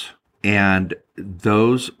businesses, and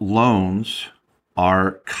those loans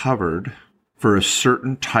are covered for a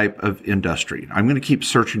certain type of industry. I'm going to keep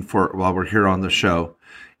searching for it while we're here on the show,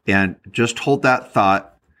 and just hold that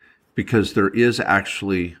thought, because there is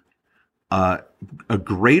actually a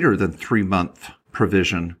greater than 3-month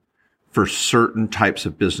provision for certain types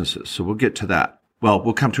of businesses. So we'll get to that. Well,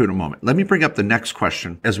 we'll come to it in a moment. Let me bring up the next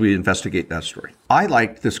question as we investigate that story. I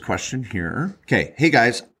like this question here. Okay. Hey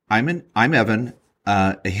guys, I'm Evan,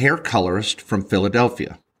 a hair colorist from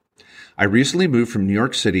Philadelphia. I recently moved from New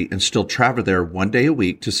York City and still travel there 1 day a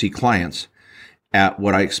week to see clients at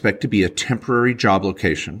what I expect to be a temporary job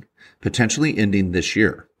location, potentially ending this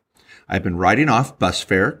year. I've been writing off bus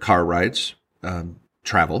fare, car rides,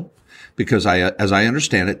 travel, because as I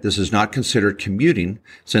understand it, this is not considered commuting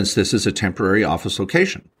since this is a temporary office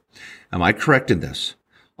location. Am I correct in this?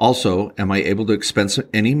 Also, am I able to expense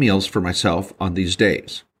any meals for myself on these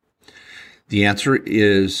days? The answer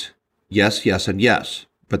is yes, yes, and yes.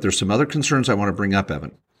 But there's some other concerns I want to bring up,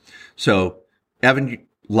 Evan. So, Evan,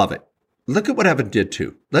 love it. Look at what Evan did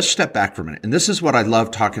too. Let's step back for a minute. And this is what I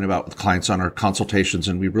love talking about with clients on our consultations.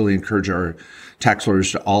 And we really encourage our tax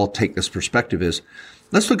lawyers to all take this perspective is,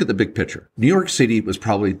 let's look at the big picture. New York City was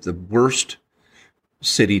probably the worst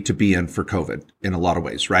city to be in for COVID in a lot of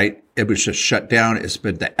ways, right? It was just shut down. It's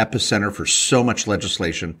been the epicenter for so much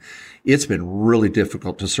legislation. It's been really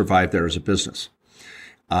difficult to survive there as a business,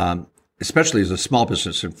 especially as a small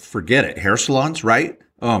business. And forget it, hair salons, right?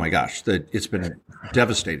 Oh my gosh, it's been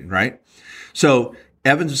devastating, right? So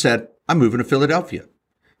Evans said, I'm moving to Philadelphia.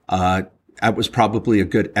 That was probably a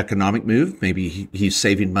good economic move. Maybe he's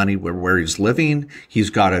saving money where he's living. He's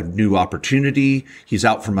got a new opportunity. He's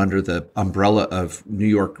out from under the umbrella of New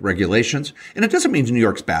York regulations. And it doesn't mean New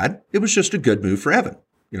York's bad. It was just a good move for Evan,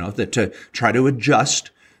 to try to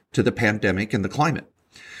adjust to the pandemic and the climate.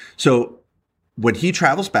 So when he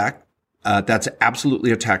travels back, that's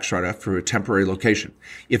absolutely a tax write-off for a temporary location.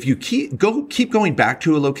 If you keep going back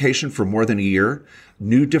to a location for more than a year,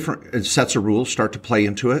 new different sets of rules start to play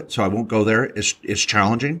into it. So I won't go there. It's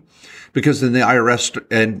challenging because then the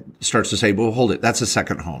IRS starts to say, well, hold it. That's a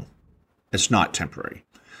second home. It's not temporary.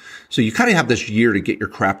 So you kind of have this year to get your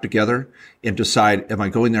crap together and decide, am I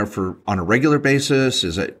going there on a regular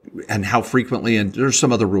basis? And how frequently? And there's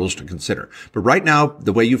some other rules to consider. But right now,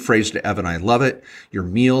 the way you phrased it, Evan, I love it. Your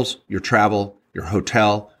meals, your travel, your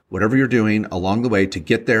hotel, whatever you're doing along the way to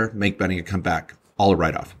get there, make money and come back, all a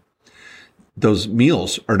write-off. Those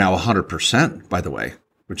meals are now 100%, by the way,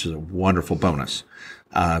 which is a wonderful bonus,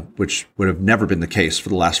 which would have never been the case for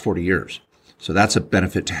the last 40 years. So that's a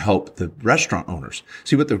benefit to help the restaurant owners.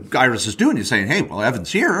 See what the IRS is doing. He's saying, hey, well,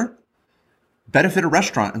 Evan's here. Benefit a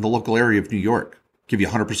restaurant in the local area of New York. Give you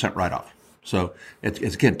 100% write-off. So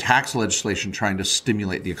it's again, tax legislation trying to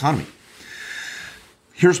stimulate the economy.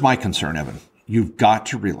 Here's my concern, Evan. You've got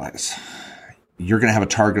to realize you're going to have a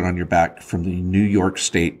target on your back from the New York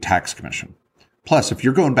State Tax Commission. Plus, if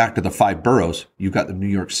you're going back to the 5 boroughs, you've got the New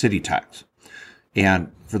York City tax.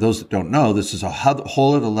 And for those that don't know, this is a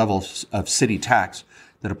whole other level of city tax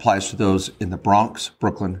that applies to those in the Bronx,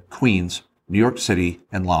 Brooklyn, Queens, New York City,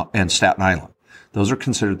 and Staten Island. Those are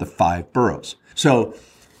considered the 5 boroughs. So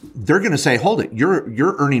they're going to say, hold it,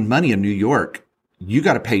 you're earning money in New York. You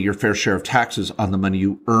got to pay your fair share of taxes on the money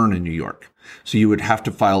you earn in New York. So you would have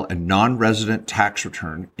to file a non-resident tax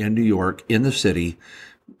return in New York, in the city,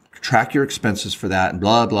 track your expenses for that, and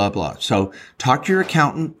blah, blah, blah. So talk to your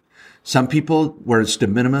accountant. Some people, where it's de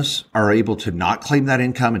minimis, are able to not claim that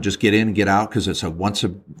income and just get in and get out because it's a once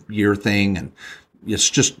a year thing. And it's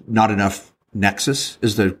just not enough nexus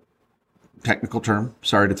is the technical term.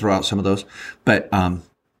 Sorry to throw out some of those. But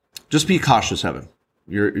just be cautious, Evan.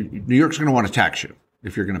 New York's going to want to tax you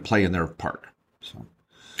if you're going to play in their park. So,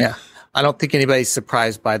 yeah, I don't think anybody's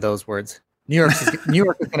surprised by those words. New York is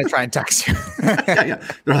going to try and tax you. yeah.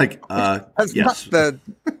 They're like, that's yes. not the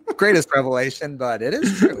greatest revelation, but it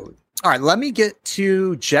is true. All right, let me get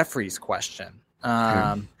to Jeffrey's question.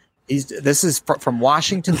 This is from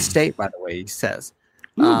Washington State, by the way. He says,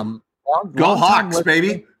 "Go Hawks,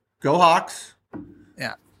 baby! Go Hawks!"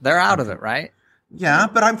 Yeah, they're out of it, right? Yeah,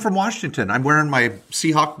 but I'm from Washington. I'm wearing my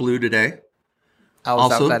Seahawk blue today. Oh,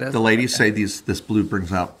 also, the ladies say this blue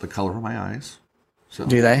brings out the color of my eyes. So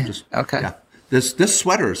do they? Okay. Yeah. This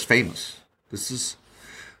sweater is famous. I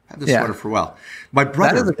had this sweater for a while. My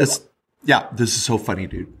brother, Yeah, this is so funny,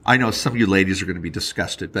 dude. I know some of you ladies are going to be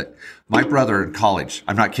disgusted, but my brother in college,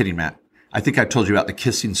 I'm not kidding, Matt. I think I told you about the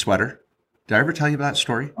kissing sweater. Did I ever tell you about that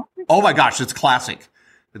story? Oh my gosh, it's classic.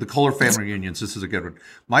 The Kohler family reunions, this is a good one.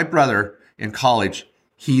 My brother in college,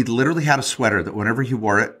 he literally had a sweater that whenever he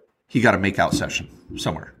wore it, he got a makeout session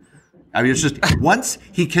somewhere. I mean, it's just once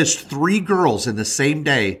he kissed 3 girls in the same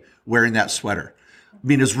day wearing that sweater. I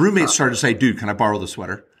mean, his roommates started to say, dude, can I borrow the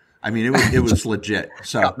sweater? I mean, it was legit.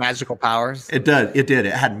 So got magical powers. It did. It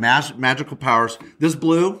had magical powers. This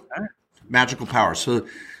blue, magical powers. So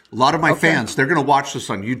a lot of my fans, they're going to watch this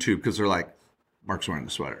on YouTube because they're like, Mark's wearing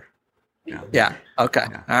the sweater. Yeah. Okay.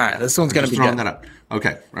 Yeah. All right. This one's going to be throwing good. that up.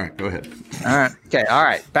 Okay. All right. Go ahead. All right. Okay. All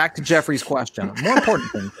right. Back to Jeffrey's question. More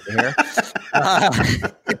important thing here.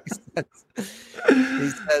 He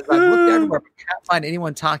says, I've looked everywhere, but can't find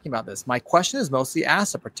anyone talking about this. My question is mostly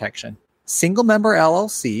asset protection. Single member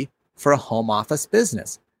LLC for a home office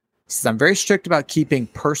business. He says, I'm very strict about keeping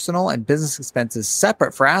personal and business expenses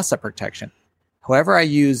separate for asset protection. However, I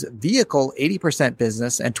use vehicle 80%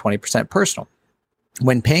 business and 20% personal.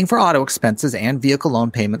 When paying for auto expenses and vehicle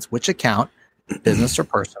loan payments, which account, business or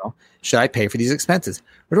personal, should I pay for these expenses?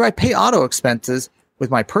 Or do I pay auto expenses with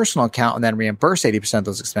my personal account and then reimburse 80% of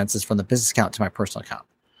those expenses from the business account to my personal account?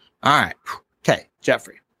 All right. Okay,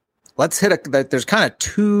 Jeffrey, let's hit there's kind of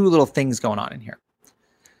 2 little things going on in here.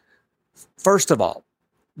 First of all,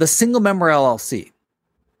 the single member LLC.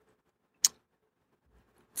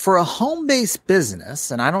 For a home-based business,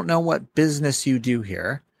 and I don't know what business you do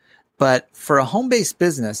here, but for a home-based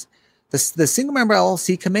business, the single member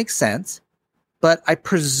LLC can make sense, but I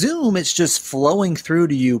presume it's just flowing through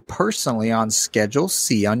to you personally on Schedule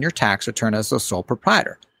C on your tax return as a sole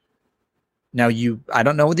proprietor. Now, I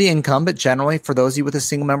don't know the income, but generally for those of you with a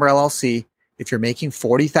single member LLC, if you're making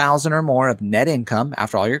 $40,000 or more of net income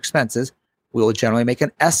after all your expenses, we will generally make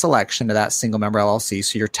an S election to that single member LLC,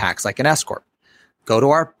 so you're taxed like an S corp. Go to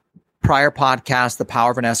our prior podcast, The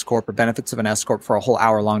Power of an S Corp or Benefits of an S Corp, for a whole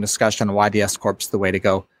hour-long discussion on why the S Corp is the way to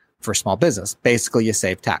go for small business. Basically, you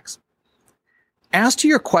save tax. As to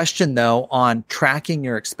your question, though, on tracking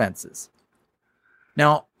your expenses.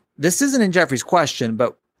 Now, this isn't in Jeffrey's question,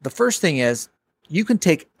 but the first thing is you can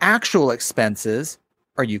take actual expenses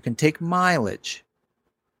or you can take mileage.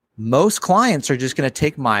 Most clients are just going to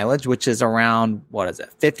take mileage, which is around,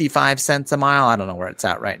 55 cents a mile? I don't know where it's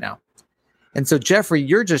at right now. And so, Jeffrey,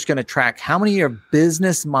 you're just going to track how many of your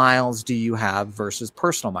business miles do you have versus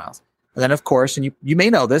personal miles. And then, of course, and you may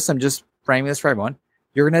know this, I'm just framing this for everyone,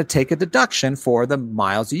 you're going to take a deduction for the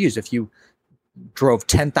miles you use. If you drove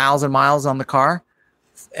 10,000 miles on the car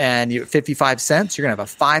and you 55 cents, you're going to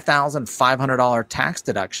have a $5,500 tax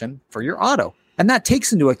deduction for your auto. And that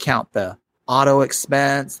takes into account the auto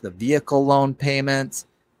expense, the vehicle loan payments,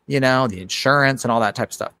 the insurance and all that type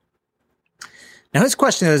of stuff. Now, his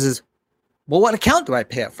question is, well, what account do I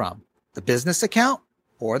pay it from? The business account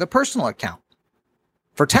or the personal account?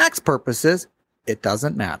 For tax purposes, it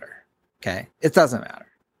doesn't matter. Okay? It doesn't matter.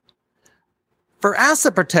 For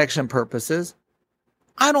asset protection purposes,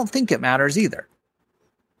 I don't think it matters either.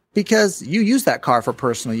 Because you use that car for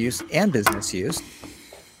personal use and business use.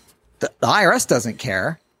 The IRS doesn't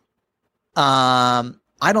care. I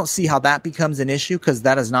don't see how that becomes an issue because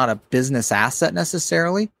that is not a business asset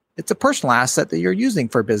necessarily. It's a personal asset that you're using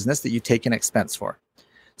for business that you take an expense for.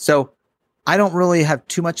 So I don't really have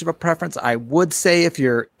too much of a preference. I would say if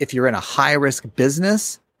you're in a high risk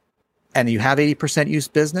business and you have 80% use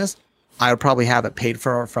business, I would probably have it paid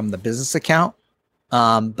for from the business account.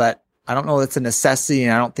 But I don't know that's a necessity,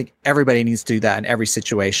 and I don't think everybody needs to do that in every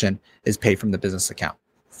situation is paid from the business account.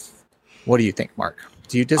 What do you think, Mark?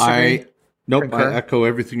 Do you disagree? Nope, I echo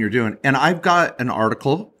everything you're doing. And I've got an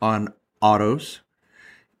article on autos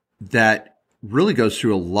that really goes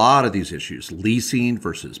through a lot of these issues: leasing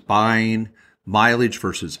versus buying, mileage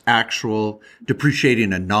versus actual,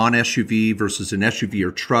 depreciating a non-SUV versus an SUV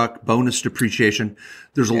or truck, bonus depreciation.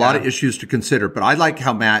 There's a lot of issues to consider, but I like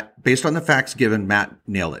how Matt, based on the facts given, Matt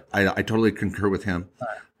nailed it. I totally concur with him.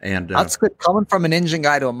 And that's good. Coming from an engine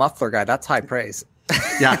guy to a muffler guy, that's high praise.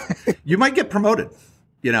 Yeah, you might get promoted.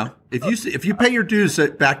 If you pay your dues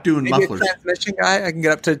back doing maybe mufflers. A transmission guy, I can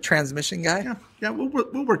get up to transmission guy. Yeah, we'll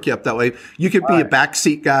work you up that way. You could be a back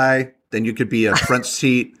seat guy, then you could be a front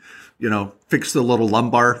seat. Fix the little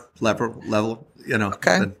lumbar level.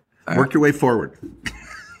 Okay. Work your way forward.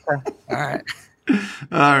 All right.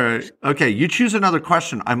 All right. Okay. You choose another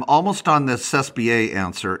question. I'm almost on this SBA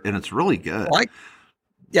answer, and it's really good.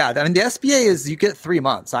 The SBA is you get 3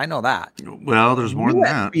 months. I know that. Well, there's more than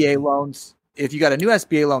that. SBA loans. If you got a new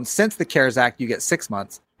SBA loan since the CARES Act, you get 6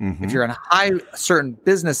 months. Mm-hmm. If you're in certain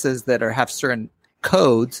businesses that have certain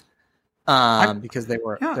codes, because they're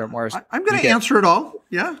more. I'm going to answer it all.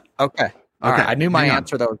 Yeah. Okay. All right. I knew my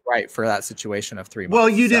answer though was right for that situation of 3 months. Well,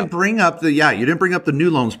 you didn't bring up the new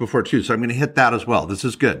loans before too, so I'm going to hit that as well. This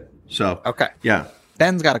is good. So okay. Yeah.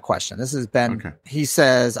 Ben's got a question. This is Ben. Okay. He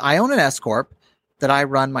says, I own an S Corp that I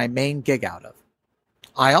run my main gig out of.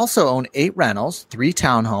 I also own 8 rentals, 3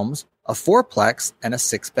 townhomes, a 4-plex, and a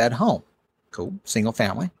 6-bed home. Cool. Single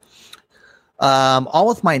family. All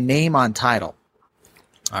with my name on title.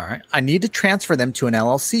 All right. I need to transfer them to an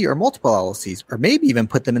LLC or multiple LLCs, or maybe even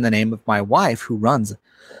put them in the name of my wife who runs,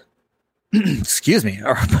 excuse me,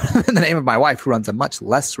 or in the name of my wife who runs a much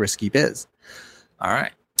less risky biz. All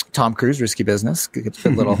right. Tom Cruise, risky business. Good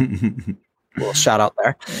little shout out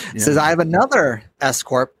there. Yeah. Says, I have another S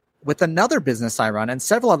Corp with another business I run and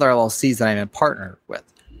several other LLCs that I'm in partner with.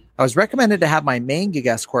 I was recommended to have my main gig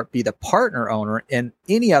S Corp be the partner owner in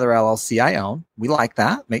any other LLC I own. We like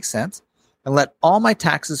that. Makes sense. And let all my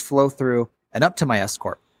taxes flow through and up to my S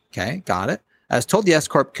Corp. Okay, got it. I was told the S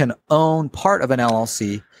Corp can own part of an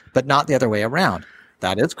LLC, but not the other way around.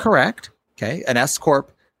 That is correct. Okay, an S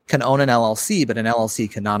Corp can own an LLC, but an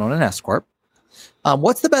LLC cannot own an S Corp.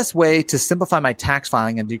 What's the best way to simplify my tax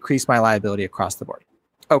filing and decrease my liability across the board?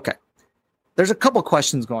 Okay, there's a couple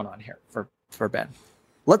questions going on here for Ben.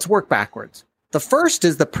 Let's work backwards. The first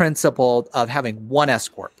is the principle of having one S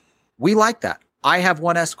Corp. We like that. I have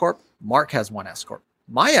one S Corp. Mark has one S Corp.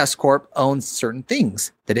 My S Corp owns certain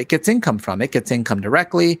things that it gets income from. It gets income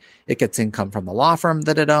directly. It gets income from the law firm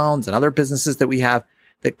that it owns and other businesses that we have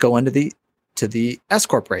that go into the S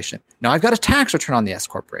Corporation. Now I've got a tax return on the S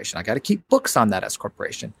Corporation. I got to keep books on that S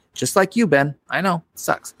Corporation, just like you, Ben. I know, it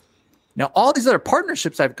sucks. Now all these other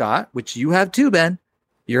partnerships I've got, which you have too, Ben,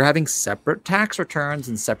 you're having separate tax returns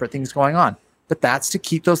and separate things going on. But that's to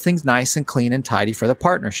keep those things nice and clean and tidy for the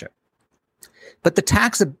partnership. But the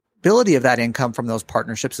taxability of that income from those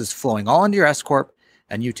partnerships is flowing all into your S Corp,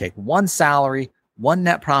 and you take one salary, one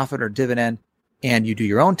net profit or dividend, and you do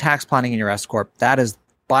your own tax planning in your S Corp. That is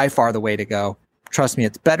by far the way to go. Trust me,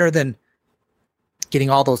 it's better than getting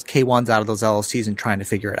all those K1s out of those LLCs and trying to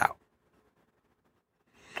figure it out.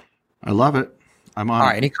 I love it. I'm on. All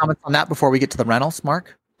right. Any comments on that before we get to the rentals,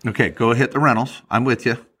 Mark? Okay. Go hit the rentals. I'm with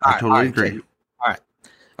you. I totally agree. Okay.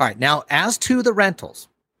 All right. Now, as to the rentals,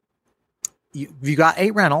 you got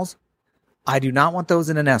 8 rentals. I do not want those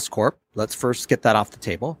in an S Corp. Let's first get that off the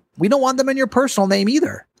table. We don't want them in your personal name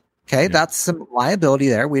either. Okay. Yeah. That's some liability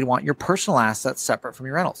there. We want your personal assets separate from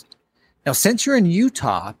your rentals. Now, since you're in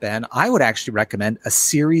Utah, Ben, I would actually recommend a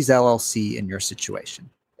series LLC in your situation.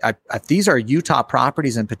 If these are Utah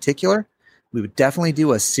properties in particular, we would definitely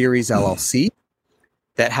do a series LLC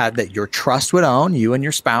that your trust would own. You and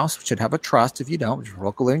your spouse should have a trust. If you don't, which is a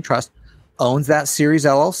Revocable Living Trust, owns that series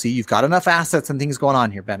LLC. You've got enough assets and things going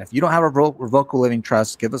on here, Ben. If you don't have a Revocable Living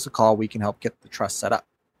Trust, give us a call. We can help get the trust set up.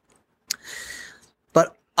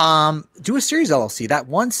 But do a series LLC. That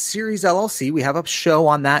one series LLC, we have a show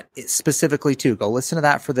on that specifically too. Go listen to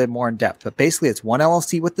that for the more in depth. But basically, it's one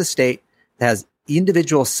LLC with the state that has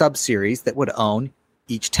individual sub-series that would own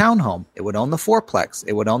each townhome. It would own the 4-plex.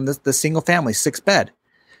 It would own the single family 6-bed.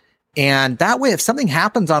 And that way, if something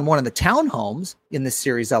happens on one of the townhomes in this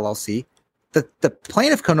series LLC, the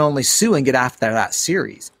plaintiff can only sue and get after that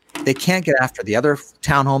series. They can't get after the other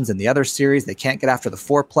townhomes in the other series. They can't get after the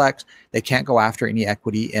 4-plex. They can't go after any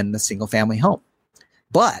equity in the single family home.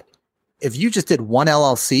 But if you just did one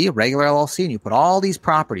LLC, a regular LLC, and you put all these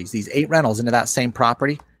properties, these 8 rentals into that same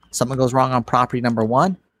property, something goes wrong on property number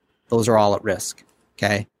 1, those are all at risk.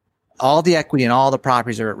 Okay. All the equity and all the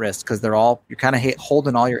properties are at risk because you're kind of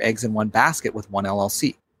holding all your eggs in one basket with one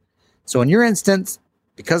LLC. So in your instance,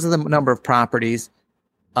 because of the number of properties,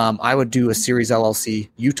 I would do a series LLC.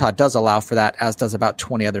 Utah does allow for that, as does about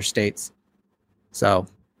 20 other states. So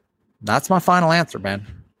that's my final answer, Ben.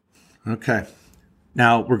 Okay.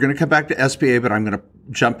 Now we're going to come back to SBA, but I'm going to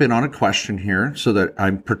jump in on a question here so that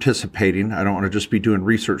I'm participating. I don't want to just be doing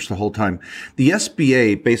research the whole time. The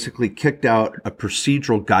SBA basically kicked out a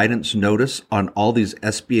procedural guidance notice on all these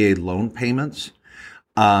SBA loan payments.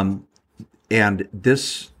 And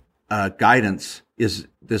this guidance is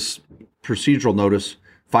this procedural notice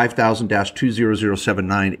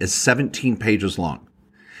 5000-20079 is 17 pages long.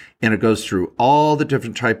 And it goes through all the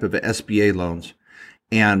different type of SBA loans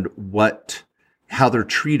and how they're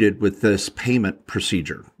treated with this payment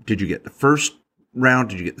procedure. Did you get the first round?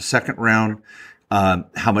 Did you get the second round?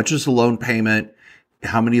 How much is the loan payment?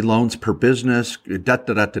 How many loans per business?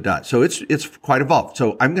 So it's quite involved.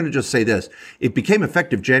 So I'm going to just say this. It became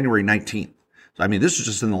effective January 19th. So, I mean, this is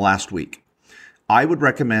just in the last week. I would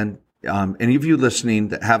recommend any of you listening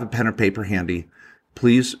that have a pen or paper handy,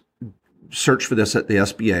 please search for this at the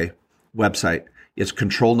SBA website. It's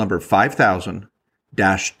control number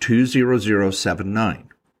 5000-20079.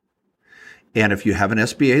 And if you have an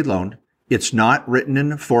SBA loan, it's not written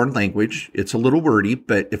in a foreign language. It's a little wordy,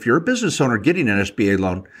 but if you're a business owner getting an SBA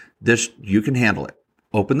loan, you can handle it.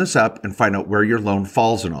 Open this up and find out where your loan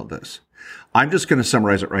falls in all this. I'm just going to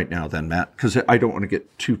summarize it right now then, Matt, because I don't want to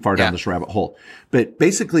get too far down this rabbit hole. But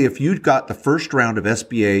basically, if you got the first round of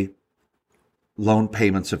SBA loan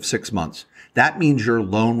payments of 6 months, that means your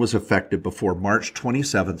loan was effective before March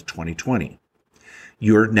 27th, 2020.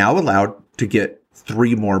 You're now allowed to get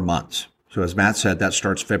 3 more months. So as Matt said, that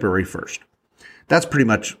starts February 1st. That's pretty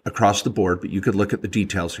much across the board, but you could look at the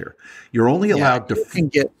details here. You're only allowed to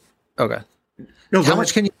get. Okay. No, how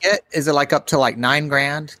much can you get? Is it like up to like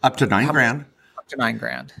 $9,000? Up to $9,000. Up to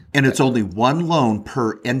 $9,000. And it's only one loan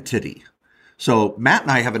per entity. So Matt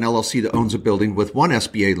and I have an LLC that owns a building with one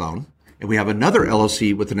SBA loan, and we have another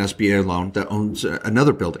LLC with an SBA loan that owns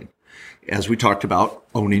another building. As we talked about,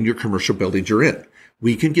 owning your commercial buildings you're in.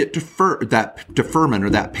 We can get deferment or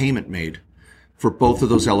that payment made for both of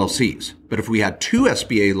those LLCs. But if we had 2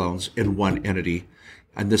 SBA loans in one entity,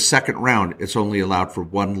 and the second round, it's only allowed for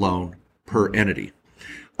 1 loan per entity.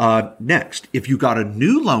 Next, if you got a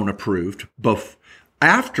new loan approved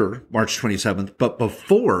after March 27th, but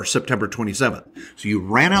before September 27th, so you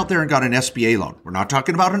ran out there and got an SBA loan. We're not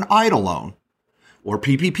talking about an EIDL loan or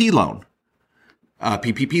PPP loan.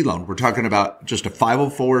 We're talking about just a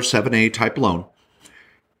 504 7A type loan.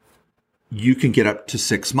 You can get up to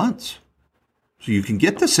 6 months. So you can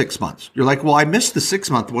get the 6 months. You're like, well, I missed the 6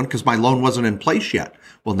 month one because my loan wasn't in place yet.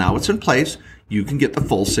 Well, now it's in place. You can get the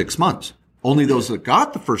full 6 months. Only those that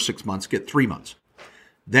got the first 6 months get 3 months.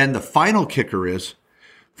 Then the final kicker is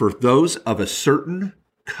for those of a certain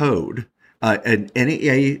code, an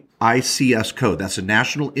NAICS code, that's a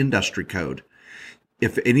national industry code.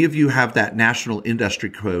 If any of you have that national industry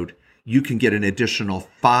code, you can get an additional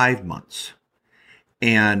 5 months.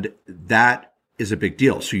 And that is a big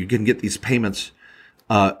deal. So you can get these payments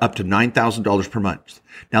up to $9,000 per month.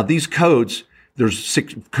 Now, these codes, there's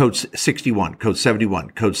code 61, code 71,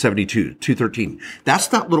 code 72, 213. That's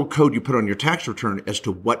that little code you put on your tax return as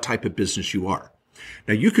to what type of business you are.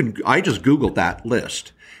 Now, I just Googled that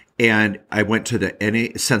list, and I went to the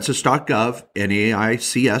census.gov,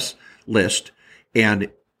 NAICS list, and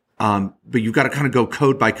but you've got to kind of go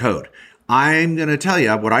code by code. I'm going to tell you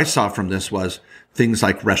what I saw from this was things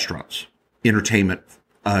like restaurants, entertainment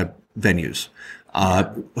venues,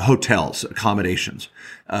 hotels, accommodations.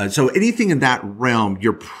 So anything in that realm,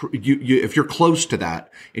 if you're close to that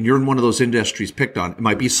and you're in one of those industries picked on, it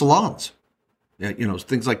might be salons,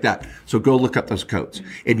 things like that. So go look up those codes,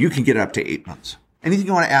 and you can get up to 8 months. Anything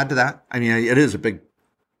you want to add to that? I mean, it is a big.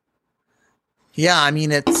 Yeah, I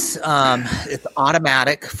mean it's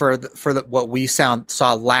automatic for what we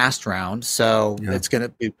saw last round. So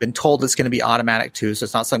we've been told it's gonna be automatic too. So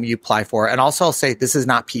it's not something you apply for. And also I'll say this is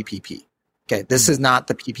not PPP. Okay, this is not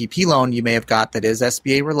the PPP loan you may have got that is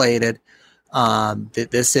SBA related.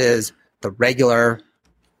 This is the regular,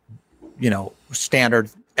 standard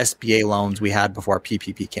SBA loans we had before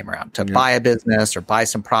PPP came around to buy a business or buy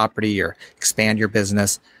some property or expand your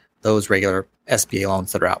business. Those regular SBA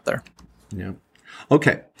loans that are out there. Yeah.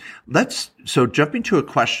 Okay. So jumping to a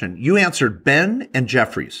question, you answered Ben and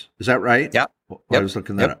Jeffries. Is that right? Yeah. I was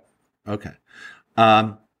looking that up. Okay.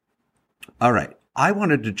 All right. I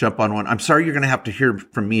wanted to jump on one. I'm sorry you're going to have to hear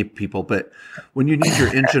from me, people, but when you need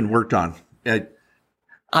your engine worked on. Who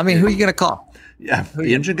are you going to call? Yeah.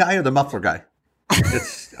 The engine guy or the muffler guy?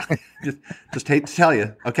 It's just hate to tell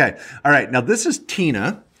you. Okay. All right. Now this is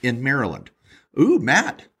Tina in Maryland. Ooh,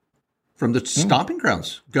 Matt. From the stomping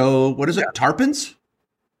grounds. Go, what is it? Tarpons?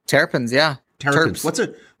 Terrapins, yeah. Terrapins.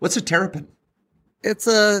 What's a terrapin? It's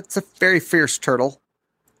a very fierce turtle.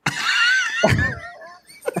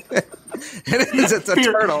 It's a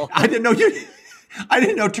turtle. I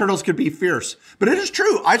didn't know turtles could be fierce. But it is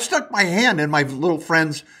true. I stuck my hand in my little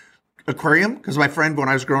friend's aquarium because my friend, when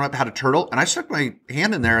I was growing up, had a turtle, and I stuck my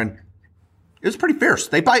hand in there, and it was pretty fierce.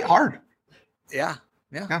 They bite hard. Yeah.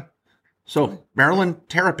 So Maryland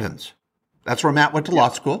terrapins. That's where Matt went to law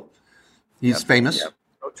school. He's famous. Yep.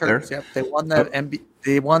 Turtles, yep. They won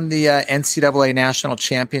They won the NCAA national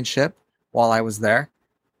championship while I was there.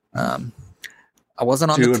 I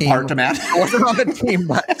wasn't on the team. Impart to Matt. I wasn't on the team,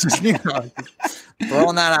 but just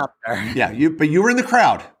throwing that out there. Yeah, but you were in the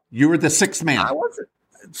crowd. You were the sixth man. I wasn't.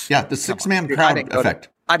 Yeah, the six-man crowd effect.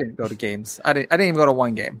 I didn't go to games. I didn't even go to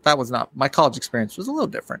one game. That was not my college experience. Was a little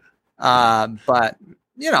different. But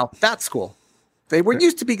that's cool. They were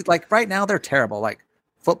used to be like right now they're terrible. Like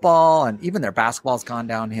football and even their basketball's gone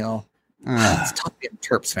downhill. It's tough being a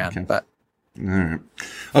Terps fan, but All right.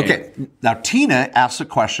 Okay. Now, Tina asked a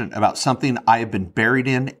question about something I have been buried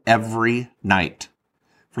in every night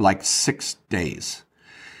for like 6 days.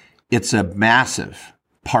 It's a massive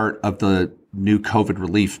part of the new COVID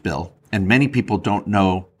relief bill, and many people don't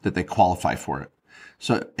know that they qualify for it.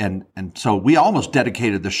 So, and so we almost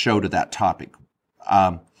dedicated the show to that topic.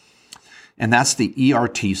 And that's the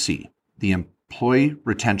ERTC, the Employee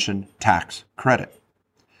Retention Tax Credit.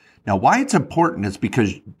 Now, why it's important is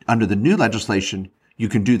because under the new legislation, you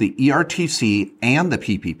can do the ERTC and the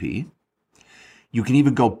PPP. You can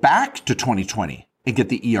even go back to 2020 and get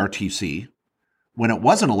the ERTC when it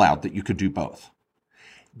wasn't allowed that you could do both.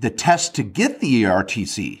 The test to get the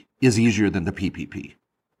ERTC is easier than the PPP.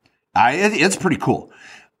 It's pretty cool,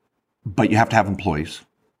 but you have to have employees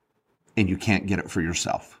and you can't get it for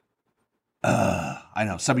yourself. I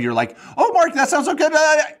know some of you are like, oh, Mark, that sounds so good.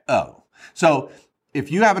 So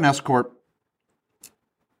if you have an S Corp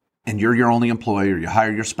and you're your only employee or you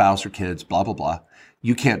hire your spouse or kids, blah, blah, blah,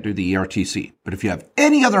 you can't do the ERTC. But if you have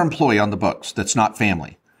any other employee on the books that's not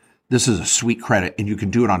family, this is a sweet credit and you can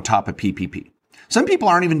do it on top of PPP. Some people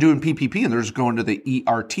aren't even doing PPP and they're just going to the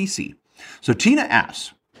ERTC. So Tina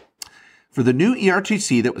asks, for the new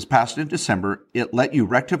ERTC that was passed in December, it let you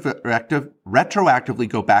retroactively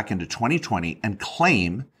go back into 2020 and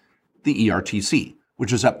claim the ERTC,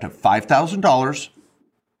 which is up to $5,000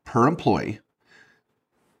 per employee.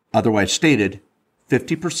 Otherwise stated,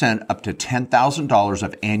 50% up to $10,000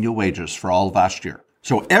 of annual wages for all of last year.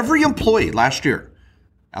 So every employee last year,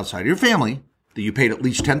 outside of your family, that you paid at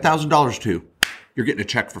least $10,000 to, you're getting a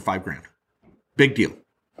check for $5,000. Big deal.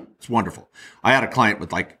 It's wonderful. I had a client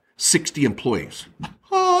with like 60 employees.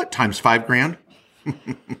 Times $5,000.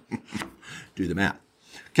 Do the math.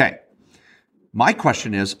 Okay. My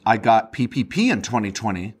question is, I got PPP in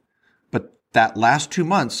 2020, but that last 2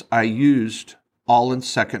 months I used all in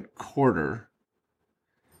second quarter.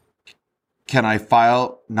 Can I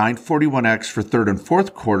file 941X for third and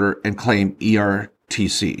fourth quarter and claim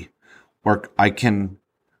ERTC? Or I can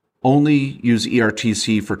only use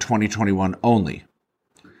ERTC for 2021 only.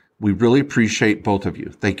 We really appreciate both of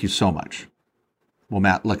you. Thank you so much. Well,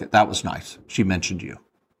 Matt, look, that was nice. She mentioned you.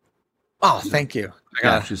 Oh, thank you.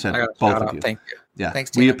 She said both of you. Thank you. Yeah.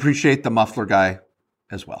 Thanks, we Tina. appreciate the muffler guy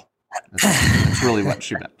as well. That's really what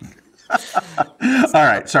she meant. All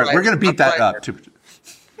right. Sorry. We're going to beat that up.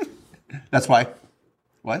 That's why.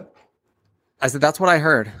 What? I said, that's what I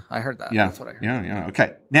heard. I heard that. Yeah. That's what I heard. Yeah.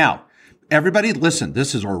 Okay. Now, everybody listen.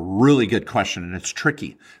 This is a really good question, and it's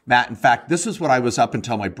tricky. Matt, in fact, this is what I was up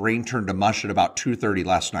until my brain turned to mush at about 2:30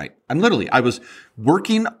 last night. I was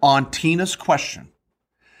working on Tina's question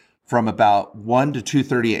from about 1 to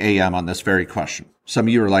 2:30 a.m. on this very question. Some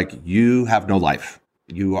of you are like, you have no life.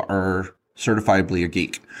 You are certifiably a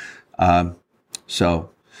geek.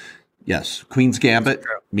 So, yes, Queen's Gambit,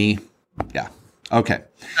 me. Yeah. Okay.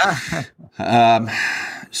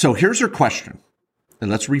 So here's her question. And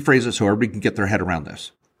let's rephrase it so everybody can get their head around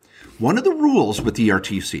this. One of the rules with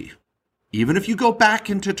ERTC, even if you go back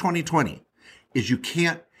into 2020, is you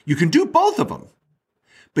can do both of them,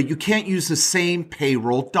 but you can't use the same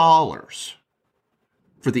payroll dollars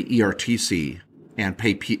for the ERTC and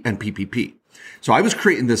PPP. So I was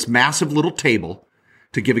creating this massive little table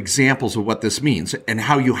to give examples of what this means and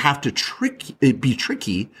how you have to be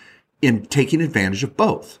tricky in taking advantage of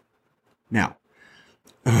both. Now,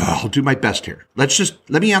 I'll do my best here. Let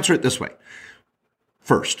me answer it this way.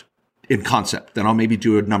 First, in concept, then I'll maybe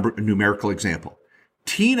do a numerical example.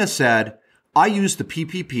 Tina said, I used the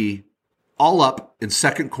PPP all up in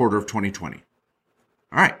second quarter of 2020.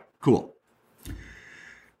 All right, cool.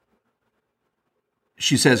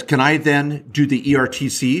 She says, can I then do the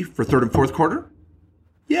ERTC for third and fourth quarter?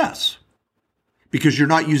 Yes, because you're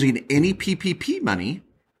not using any PPP money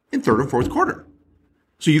in third and fourth quarter.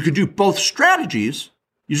 So you can do both strategies.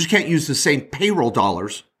 You just can't use the same payroll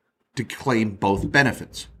dollars to claim both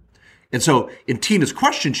benefits. And so in Tina's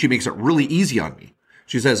question, she makes it really easy on me.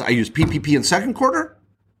 She says, I use PPP in second quarter.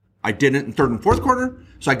 I did it in third and fourth quarter.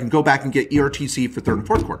 So I can go back and get ERTC for third and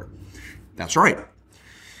fourth quarter. That's right.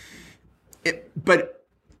 But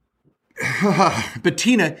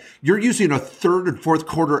Tina, you're using a third and fourth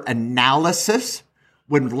quarter analysis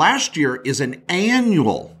when last year is an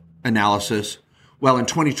annual analysis. Well, in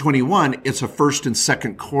 2021, it's a first and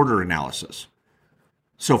second quarter analysis.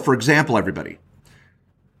 So for example, everybody,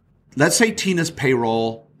 let's say Tina's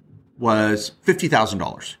payroll was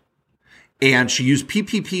 $50,000 and she used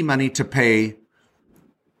PPP money to pay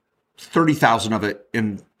 $30,000 of it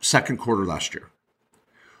in second quarter last year.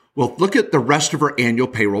 Well, look at the rest of her annual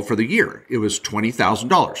payroll for the year. It was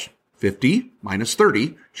 $20,000. 50 minus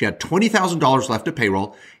 30. She had $20,000 left to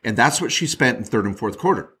payroll, and that's what she spent in third and fourth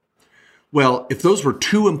quarter. Well, if those were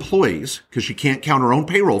 2 employees, because she can't count her own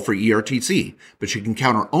payroll for ERTC, but she can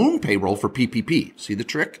count her own payroll for PPP. See the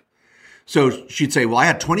trick? So she'd say, well, I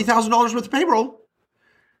had $20,000 worth of payroll,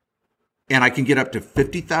 and I can get up to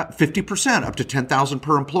 50%, up to $10,000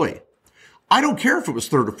 per employee. I don't care if it was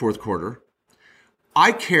third or fourth quarter.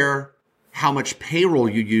 I care how much payroll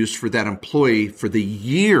you used for that employee for the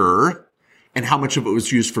year and how much of it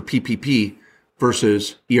was used for PPP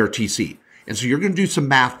versus ERTC. And so you're going to do some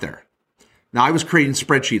math there. Now, I was creating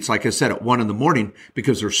spreadsheets, like I said, at 1 a.m.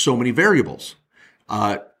 because there's so many variables.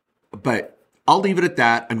 But I'll leave it at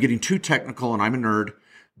that. I'm getting too technical and I'm a nerd.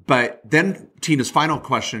 But then Tina's final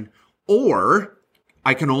question, or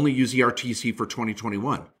I can only use ERTC for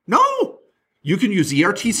 2021. No, you can use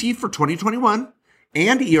ERTC for 2021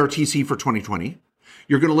 and ERTC for 2020.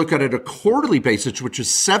 You're going to look at it a quarterly basis, which is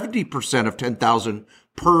 70% of 10,000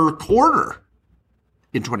 per quarter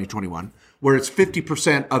in 2021, where it's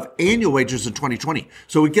 50% of annual wages in 2020.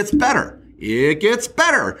 So it gets better. It gets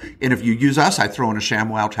better. And if you use us, I throw in a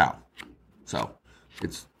ShamWow towel. So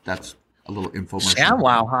that's a little infomercial.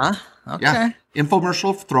 ShamWow, huh? Okay. Yeah.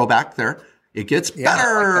 Infomercial throwback there. It gets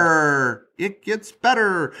better. It gets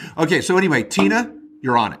better. Okay. So anyway, Tina,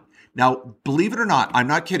 you're on it. Now, believe it or not, I'm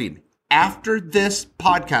not kidding. After this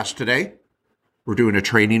podcast today, we're doing a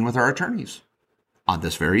training with our attorneys on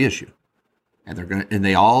this very issue. And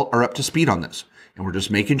they all are up to speed on this. And we're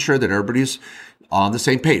just making sure that everybody's on the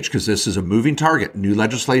same page because this is a moving target. New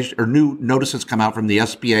legislation or new notices come out from the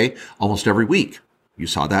SBA almost every week. You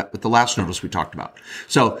saw that with the last notice we talked about.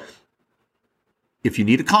 So if you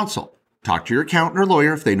need a consult, talk to your accountant or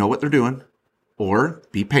lawyer if they know what they're doing, or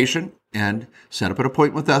be patient and set up an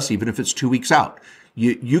appointment with us, even if it's 2 weeks out.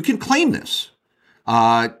 You can claim this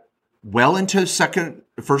well into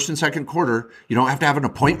first and second quarter. You don't have to have an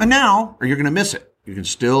appointment now or you're going to miss it. You can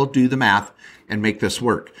still do the math and make this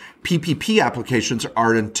work. PPP applications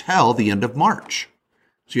are until the end of March.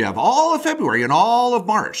 So you have all of February and all of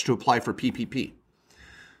March to apply for PPP.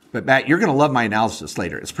 But Matt, you're going to love my analysis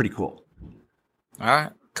later. It's pretty cool. All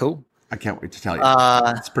right, cool. I can't wait to tell you.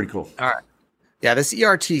 It's pretty cool. All right. Yeah, this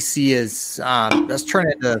ERTC is that's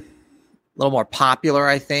turned into a little more popular,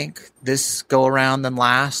 I think, this go around than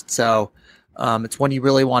last. So it's when you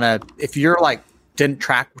really want to, if you're like, didn't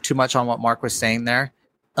track too much on what Mark was saying there,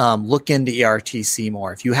 look into ERTC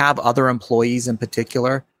more. If you have other employees in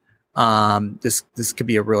particular, this could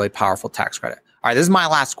be a really powerful tax credit. All right, this is my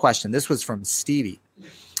last question. This was from Stevie.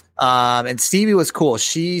 And Stevie was cool.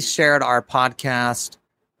 She shared our podcast,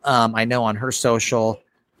 I know, on her social,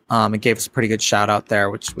 and gave us a pretty good shout out there,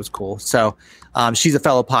 which was cool. So she's a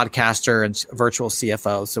fellow podcaster and virtual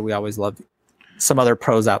CFO. So we always love some other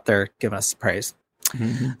pros out there giving us praise.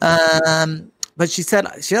 Mm-hmm. But she said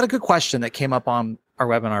she had a good question that came up on our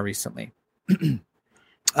webinar recently.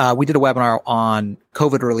 We did a webinar on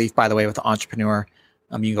COVID relief, by the way, with the entrepreneur.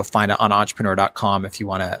 You can go find it on entrepreneur.com if you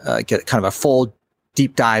want to get kind of a full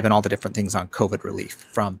deep dive in all the different things on COVID relief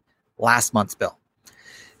from last month's bill.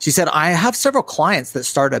 She said, I have several clients that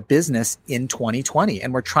started a business in 2020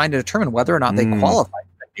 and we're trying to determine whether or not they qualify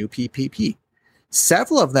for the new PPP.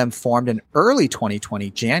 Several of them formed in early 2020,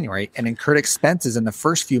 January, and incurred expenses in the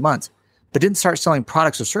first few months, but didn't start selling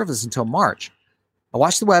products or services until March. I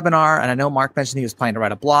watched the webinar and I know Mark mentioned he was planning to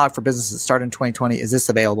write a blog for businesses that started in 2020. Is this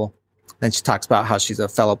available? Then she talks about how she's a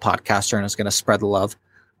fellow podcaster and is going to spread the love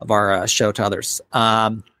of our show to others.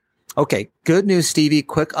 Okay, good news, Stevie.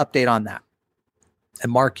 Quick update on that.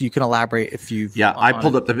 And Mark, you can elaborate if you've... Yeah, I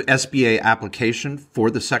pulled up the SBA application for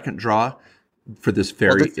the second draw for this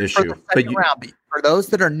very issue. For those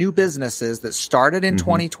that are new businesses that started in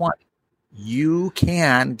 2020, you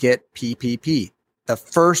can get PPP, the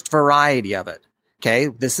first variety of it. Okay,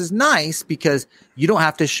 this is nice because you don't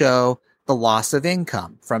have to show the loss of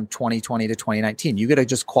income from 2020 to 2019. You get to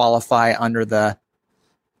just qualify under the,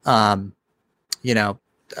 the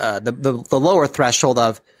lower threshold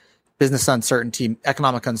of business uncertainty,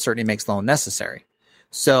 economic uncertainty makes loan necessary.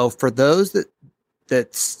 So for those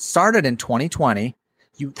that started in 2020,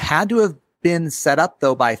 you had to have been set up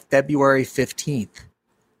though by February 15th,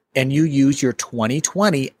 and you use your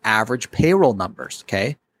 2020 average payroll numbers.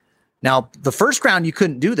 Okay. Now the first round, you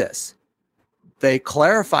couldn't do this. They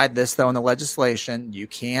clarified this though in the legislation. You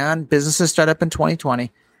can, businesses start up in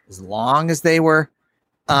 2020 as long as they were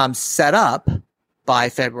set up by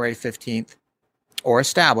February 15th or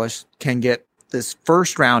established, can get this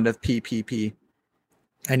first round of PPP,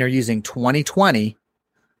 and you're using 2020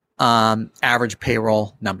 average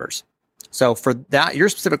payroll numbers. So for that, your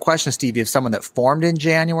specific question, Stevie, of someone that formed in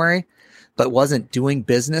January, but wasn't doing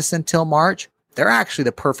business until March, they're actually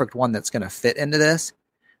the perfect one that's going to fit into this.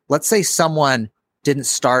 Let's say someone didn't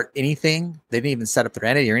start anything. They didn't even set up their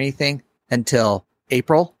entity or anything until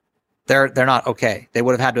April. They're not okay. They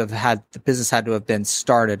would have had the business had to have been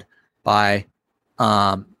started by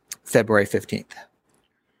February 15th.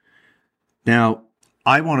 Now,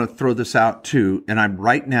 I want to throw this out too, and I'm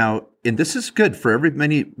right now, and this is good for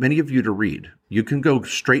many of you to read. You can go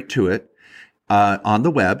straight to it on the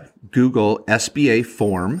web. Google SBA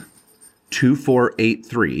Form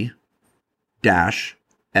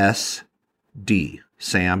 2483-SD,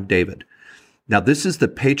 Sam David. Now, this is the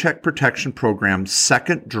Paycheck Protection Program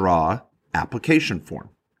second draw application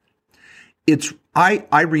form.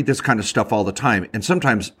 I read this kind of stuff all the time, and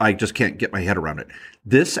sometimes I just can't get my head around it.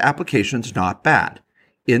 This application's not bad.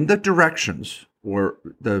 In the directions, or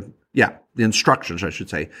the instructions, I should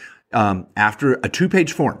say, after a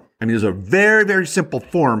 2-page form. I mean, it's a very, very simple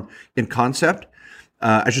form in concept.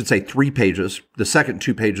 I should say 3 pages. The second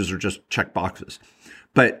 2 pages are just check boxes.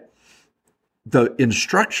 But the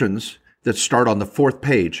instructions that start on the 4th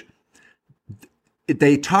page,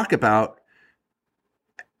 they talk about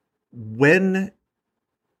when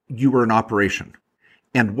you were in operation.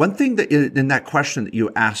 And one thing that in that question that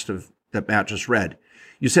you asked that Matt just read,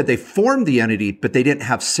 you said they formed the entity, but they didn't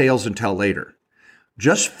have sales until later.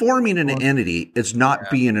 Just forming an entity is not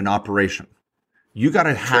being an operation. You got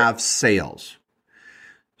to have sales.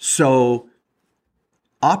 So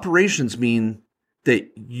operations mean that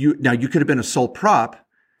you could have been a sole prop,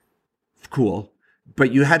 cool,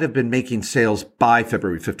 but you had to have been making sales by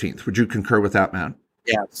February 15th. Would you concur with that, Matt?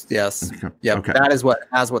 Yes. Okay. Yeah, okay. That is what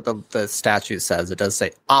the statute says. It does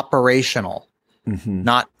say operational,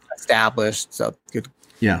 not established. So good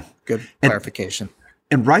clarification.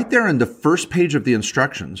 And right there in the first page of the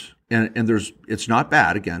instructions, and it's not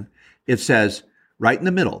bad, again, it says right in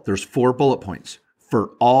the middle, there's 4 bullet points.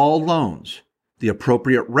 For all loans, the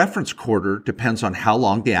appropriate reference quarter depends on how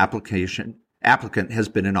long the applicant has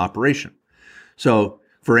been in operation. So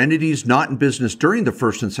for entities not in business during the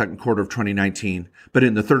first and second quarter of 2019, but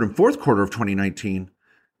in the third and fourth quarter of 2019,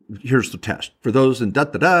 here's the test. For those in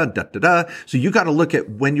da-da-da. So you got to look at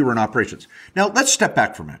when you were in operations. Now, let's step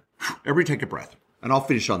back for a minute. Everybody take a breath. And I'll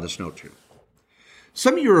finish on this note too.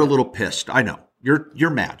 Some of you are a little pissed. I know.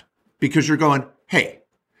 You're mad because you're going, hey,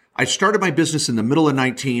 I started my business in the middle of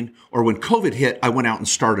 19, or when COVID hit, I went out and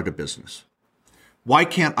started a business. Why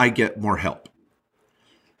can't I get more help?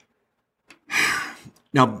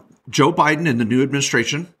 Now, Joe Biden and the new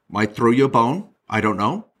administration might throw you a bone. I don't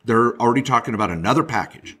know. They're already talking about another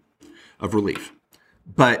package of relief.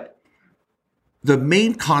 But the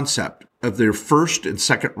main concept of their first and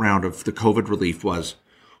second round of the COVID relief was,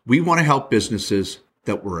 we want to help businesses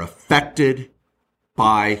that were affected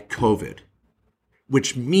by COVID,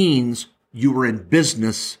 which means you were in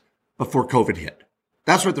business before COVID hit.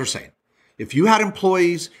 That's what they're saying. If you had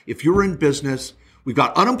employees, if you were in business, we've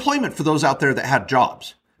got unemployment for those out there that had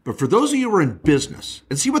jobs. But for those of you who are in business,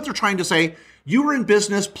 and see what they're trying to say, you were in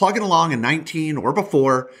business plugging along in 19 or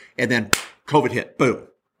before, and then COVID hit. Boom.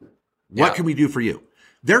 What can we do for you?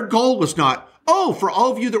 Their goal was not, for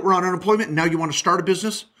all of you that were on unemployment and now you want to start a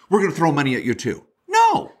business, we're going to throw money at you too.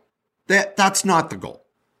 No, that's not the goal.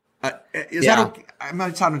 Is that okay? I'm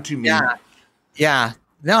not sounding too mean. Yeah.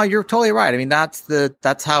 No, you're totally right. I mean, that's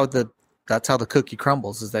how the cookie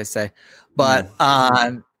crumbles, as they say. But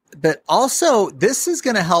but also this is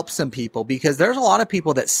going to help some people, because there's a lot of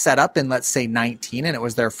people that set up in, let's say, 19 and it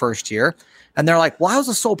was their first year, and they're like, well, I was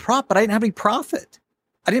a sole prop, but I didn't have any profit.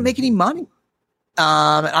 I didn't make any money.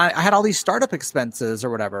 I had all these startup expenses or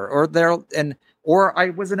whatever, or I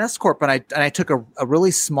was an S corp and I took a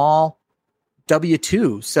really small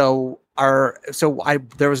W-2. So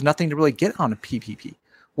there was nothing to really get on a PPP.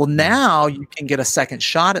 Well, now you can get a second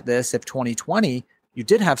shot at this. If 2020, you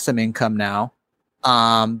did have some income now,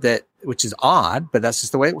 which is odd, but that's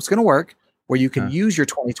just the way it was going to work, where you can use your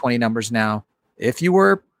 2020 numbers now. If you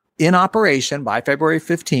were in operation by February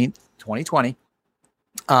 15th, 2020,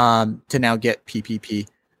 to now get PPP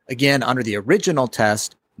again under the original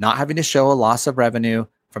test, not having to show a loss of revenue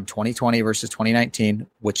from 2020 versus 2019,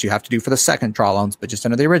 which you have to do for the second draw loans, but just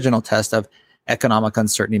under the original test of economic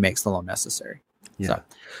uncertainty makes the loan necessary. Yeah. So,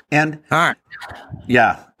 and all right.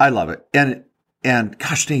 Yeah, I love it. And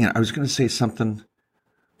gosh dang it, I was going to say something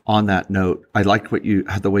on that note. I liked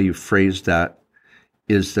the way you phrased that,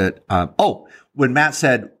 is that, when Matt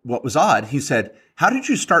said what was odd, he said, how did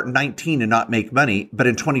you start in 19 and not make money, but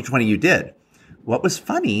in 2020 you did? What was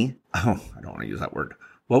funny, I don't want to use that word.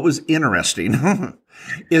 What was interesting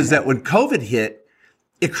is that when COVID hit,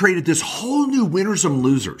 it created this whole new winners and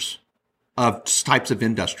losers of types of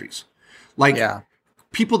industries. Like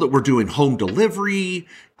people that were doing home delivery,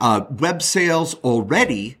 web sales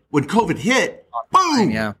already, when COVID hit,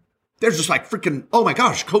 boom. Yeah. They're just like freaking, oh my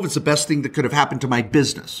gosh, COVID's the best thing that could have happened to my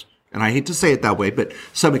business. And I hate to say it that way, but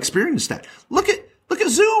some experienced that. Look at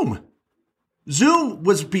Zoom. Zoom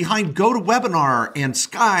was behind GoToWebinar and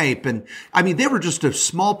Skype. And I mean, they were just a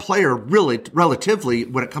small player, really, relatively,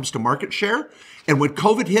 when it comes to market share. And when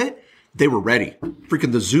COVID hit, they were ready.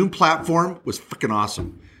 Freaking the Zoom platform was freaking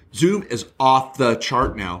awesome. Zoom is off the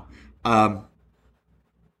chart now.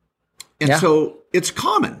 So it's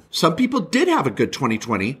common. Some people did have a good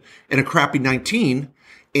 2020 and a crappy 19.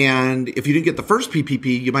 And if you didn't get the first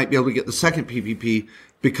PPP, you might be able to get the second PPP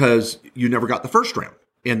because you never got the first round.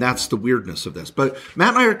 And that's the weirdness of this. But Matt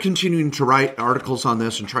and I are continuing to write articles on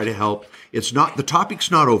this and try to help. The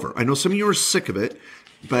topic's not over. I know some of you are sick of it,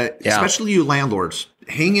 but especially you landlords,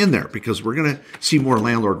 hang in there because we're going to see more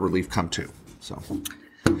landlord relief come too. So,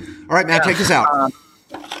 all right, Matt, take us out.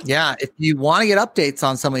 If you want to get updates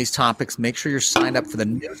on some of these topics, make sure you're signed up for the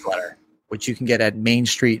newsletter, which you can get at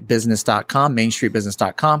mainstreetbusiness.com,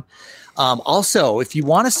 mainstreetbusiness.com. Also, if you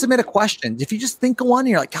want to submit a question, if you just think of one and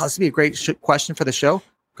you're like, this would be a great question for the show,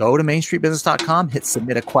 go to mainstreetbusiness.com, hit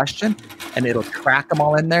submit a question, and it'll track them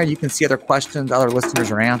all in there. You can see other questions other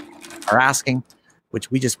listeners are asking,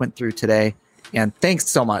 which we just went through today. And thanks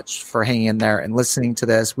so much for hanging in there and listening to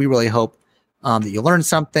this. We really hope that you learn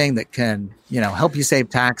something that can, help you save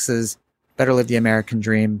taxes, better live the American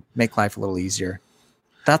dream, make life a little easier.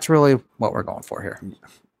 That's really what we're going for here.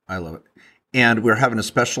 I love it. And we're having a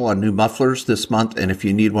special on new mufflers this month. And if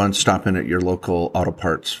you need one, stop in at your local auto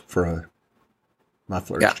parts for a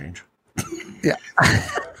muffler exchange. Yeah.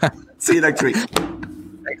 See you next week.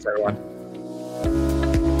 Thanks, everyone.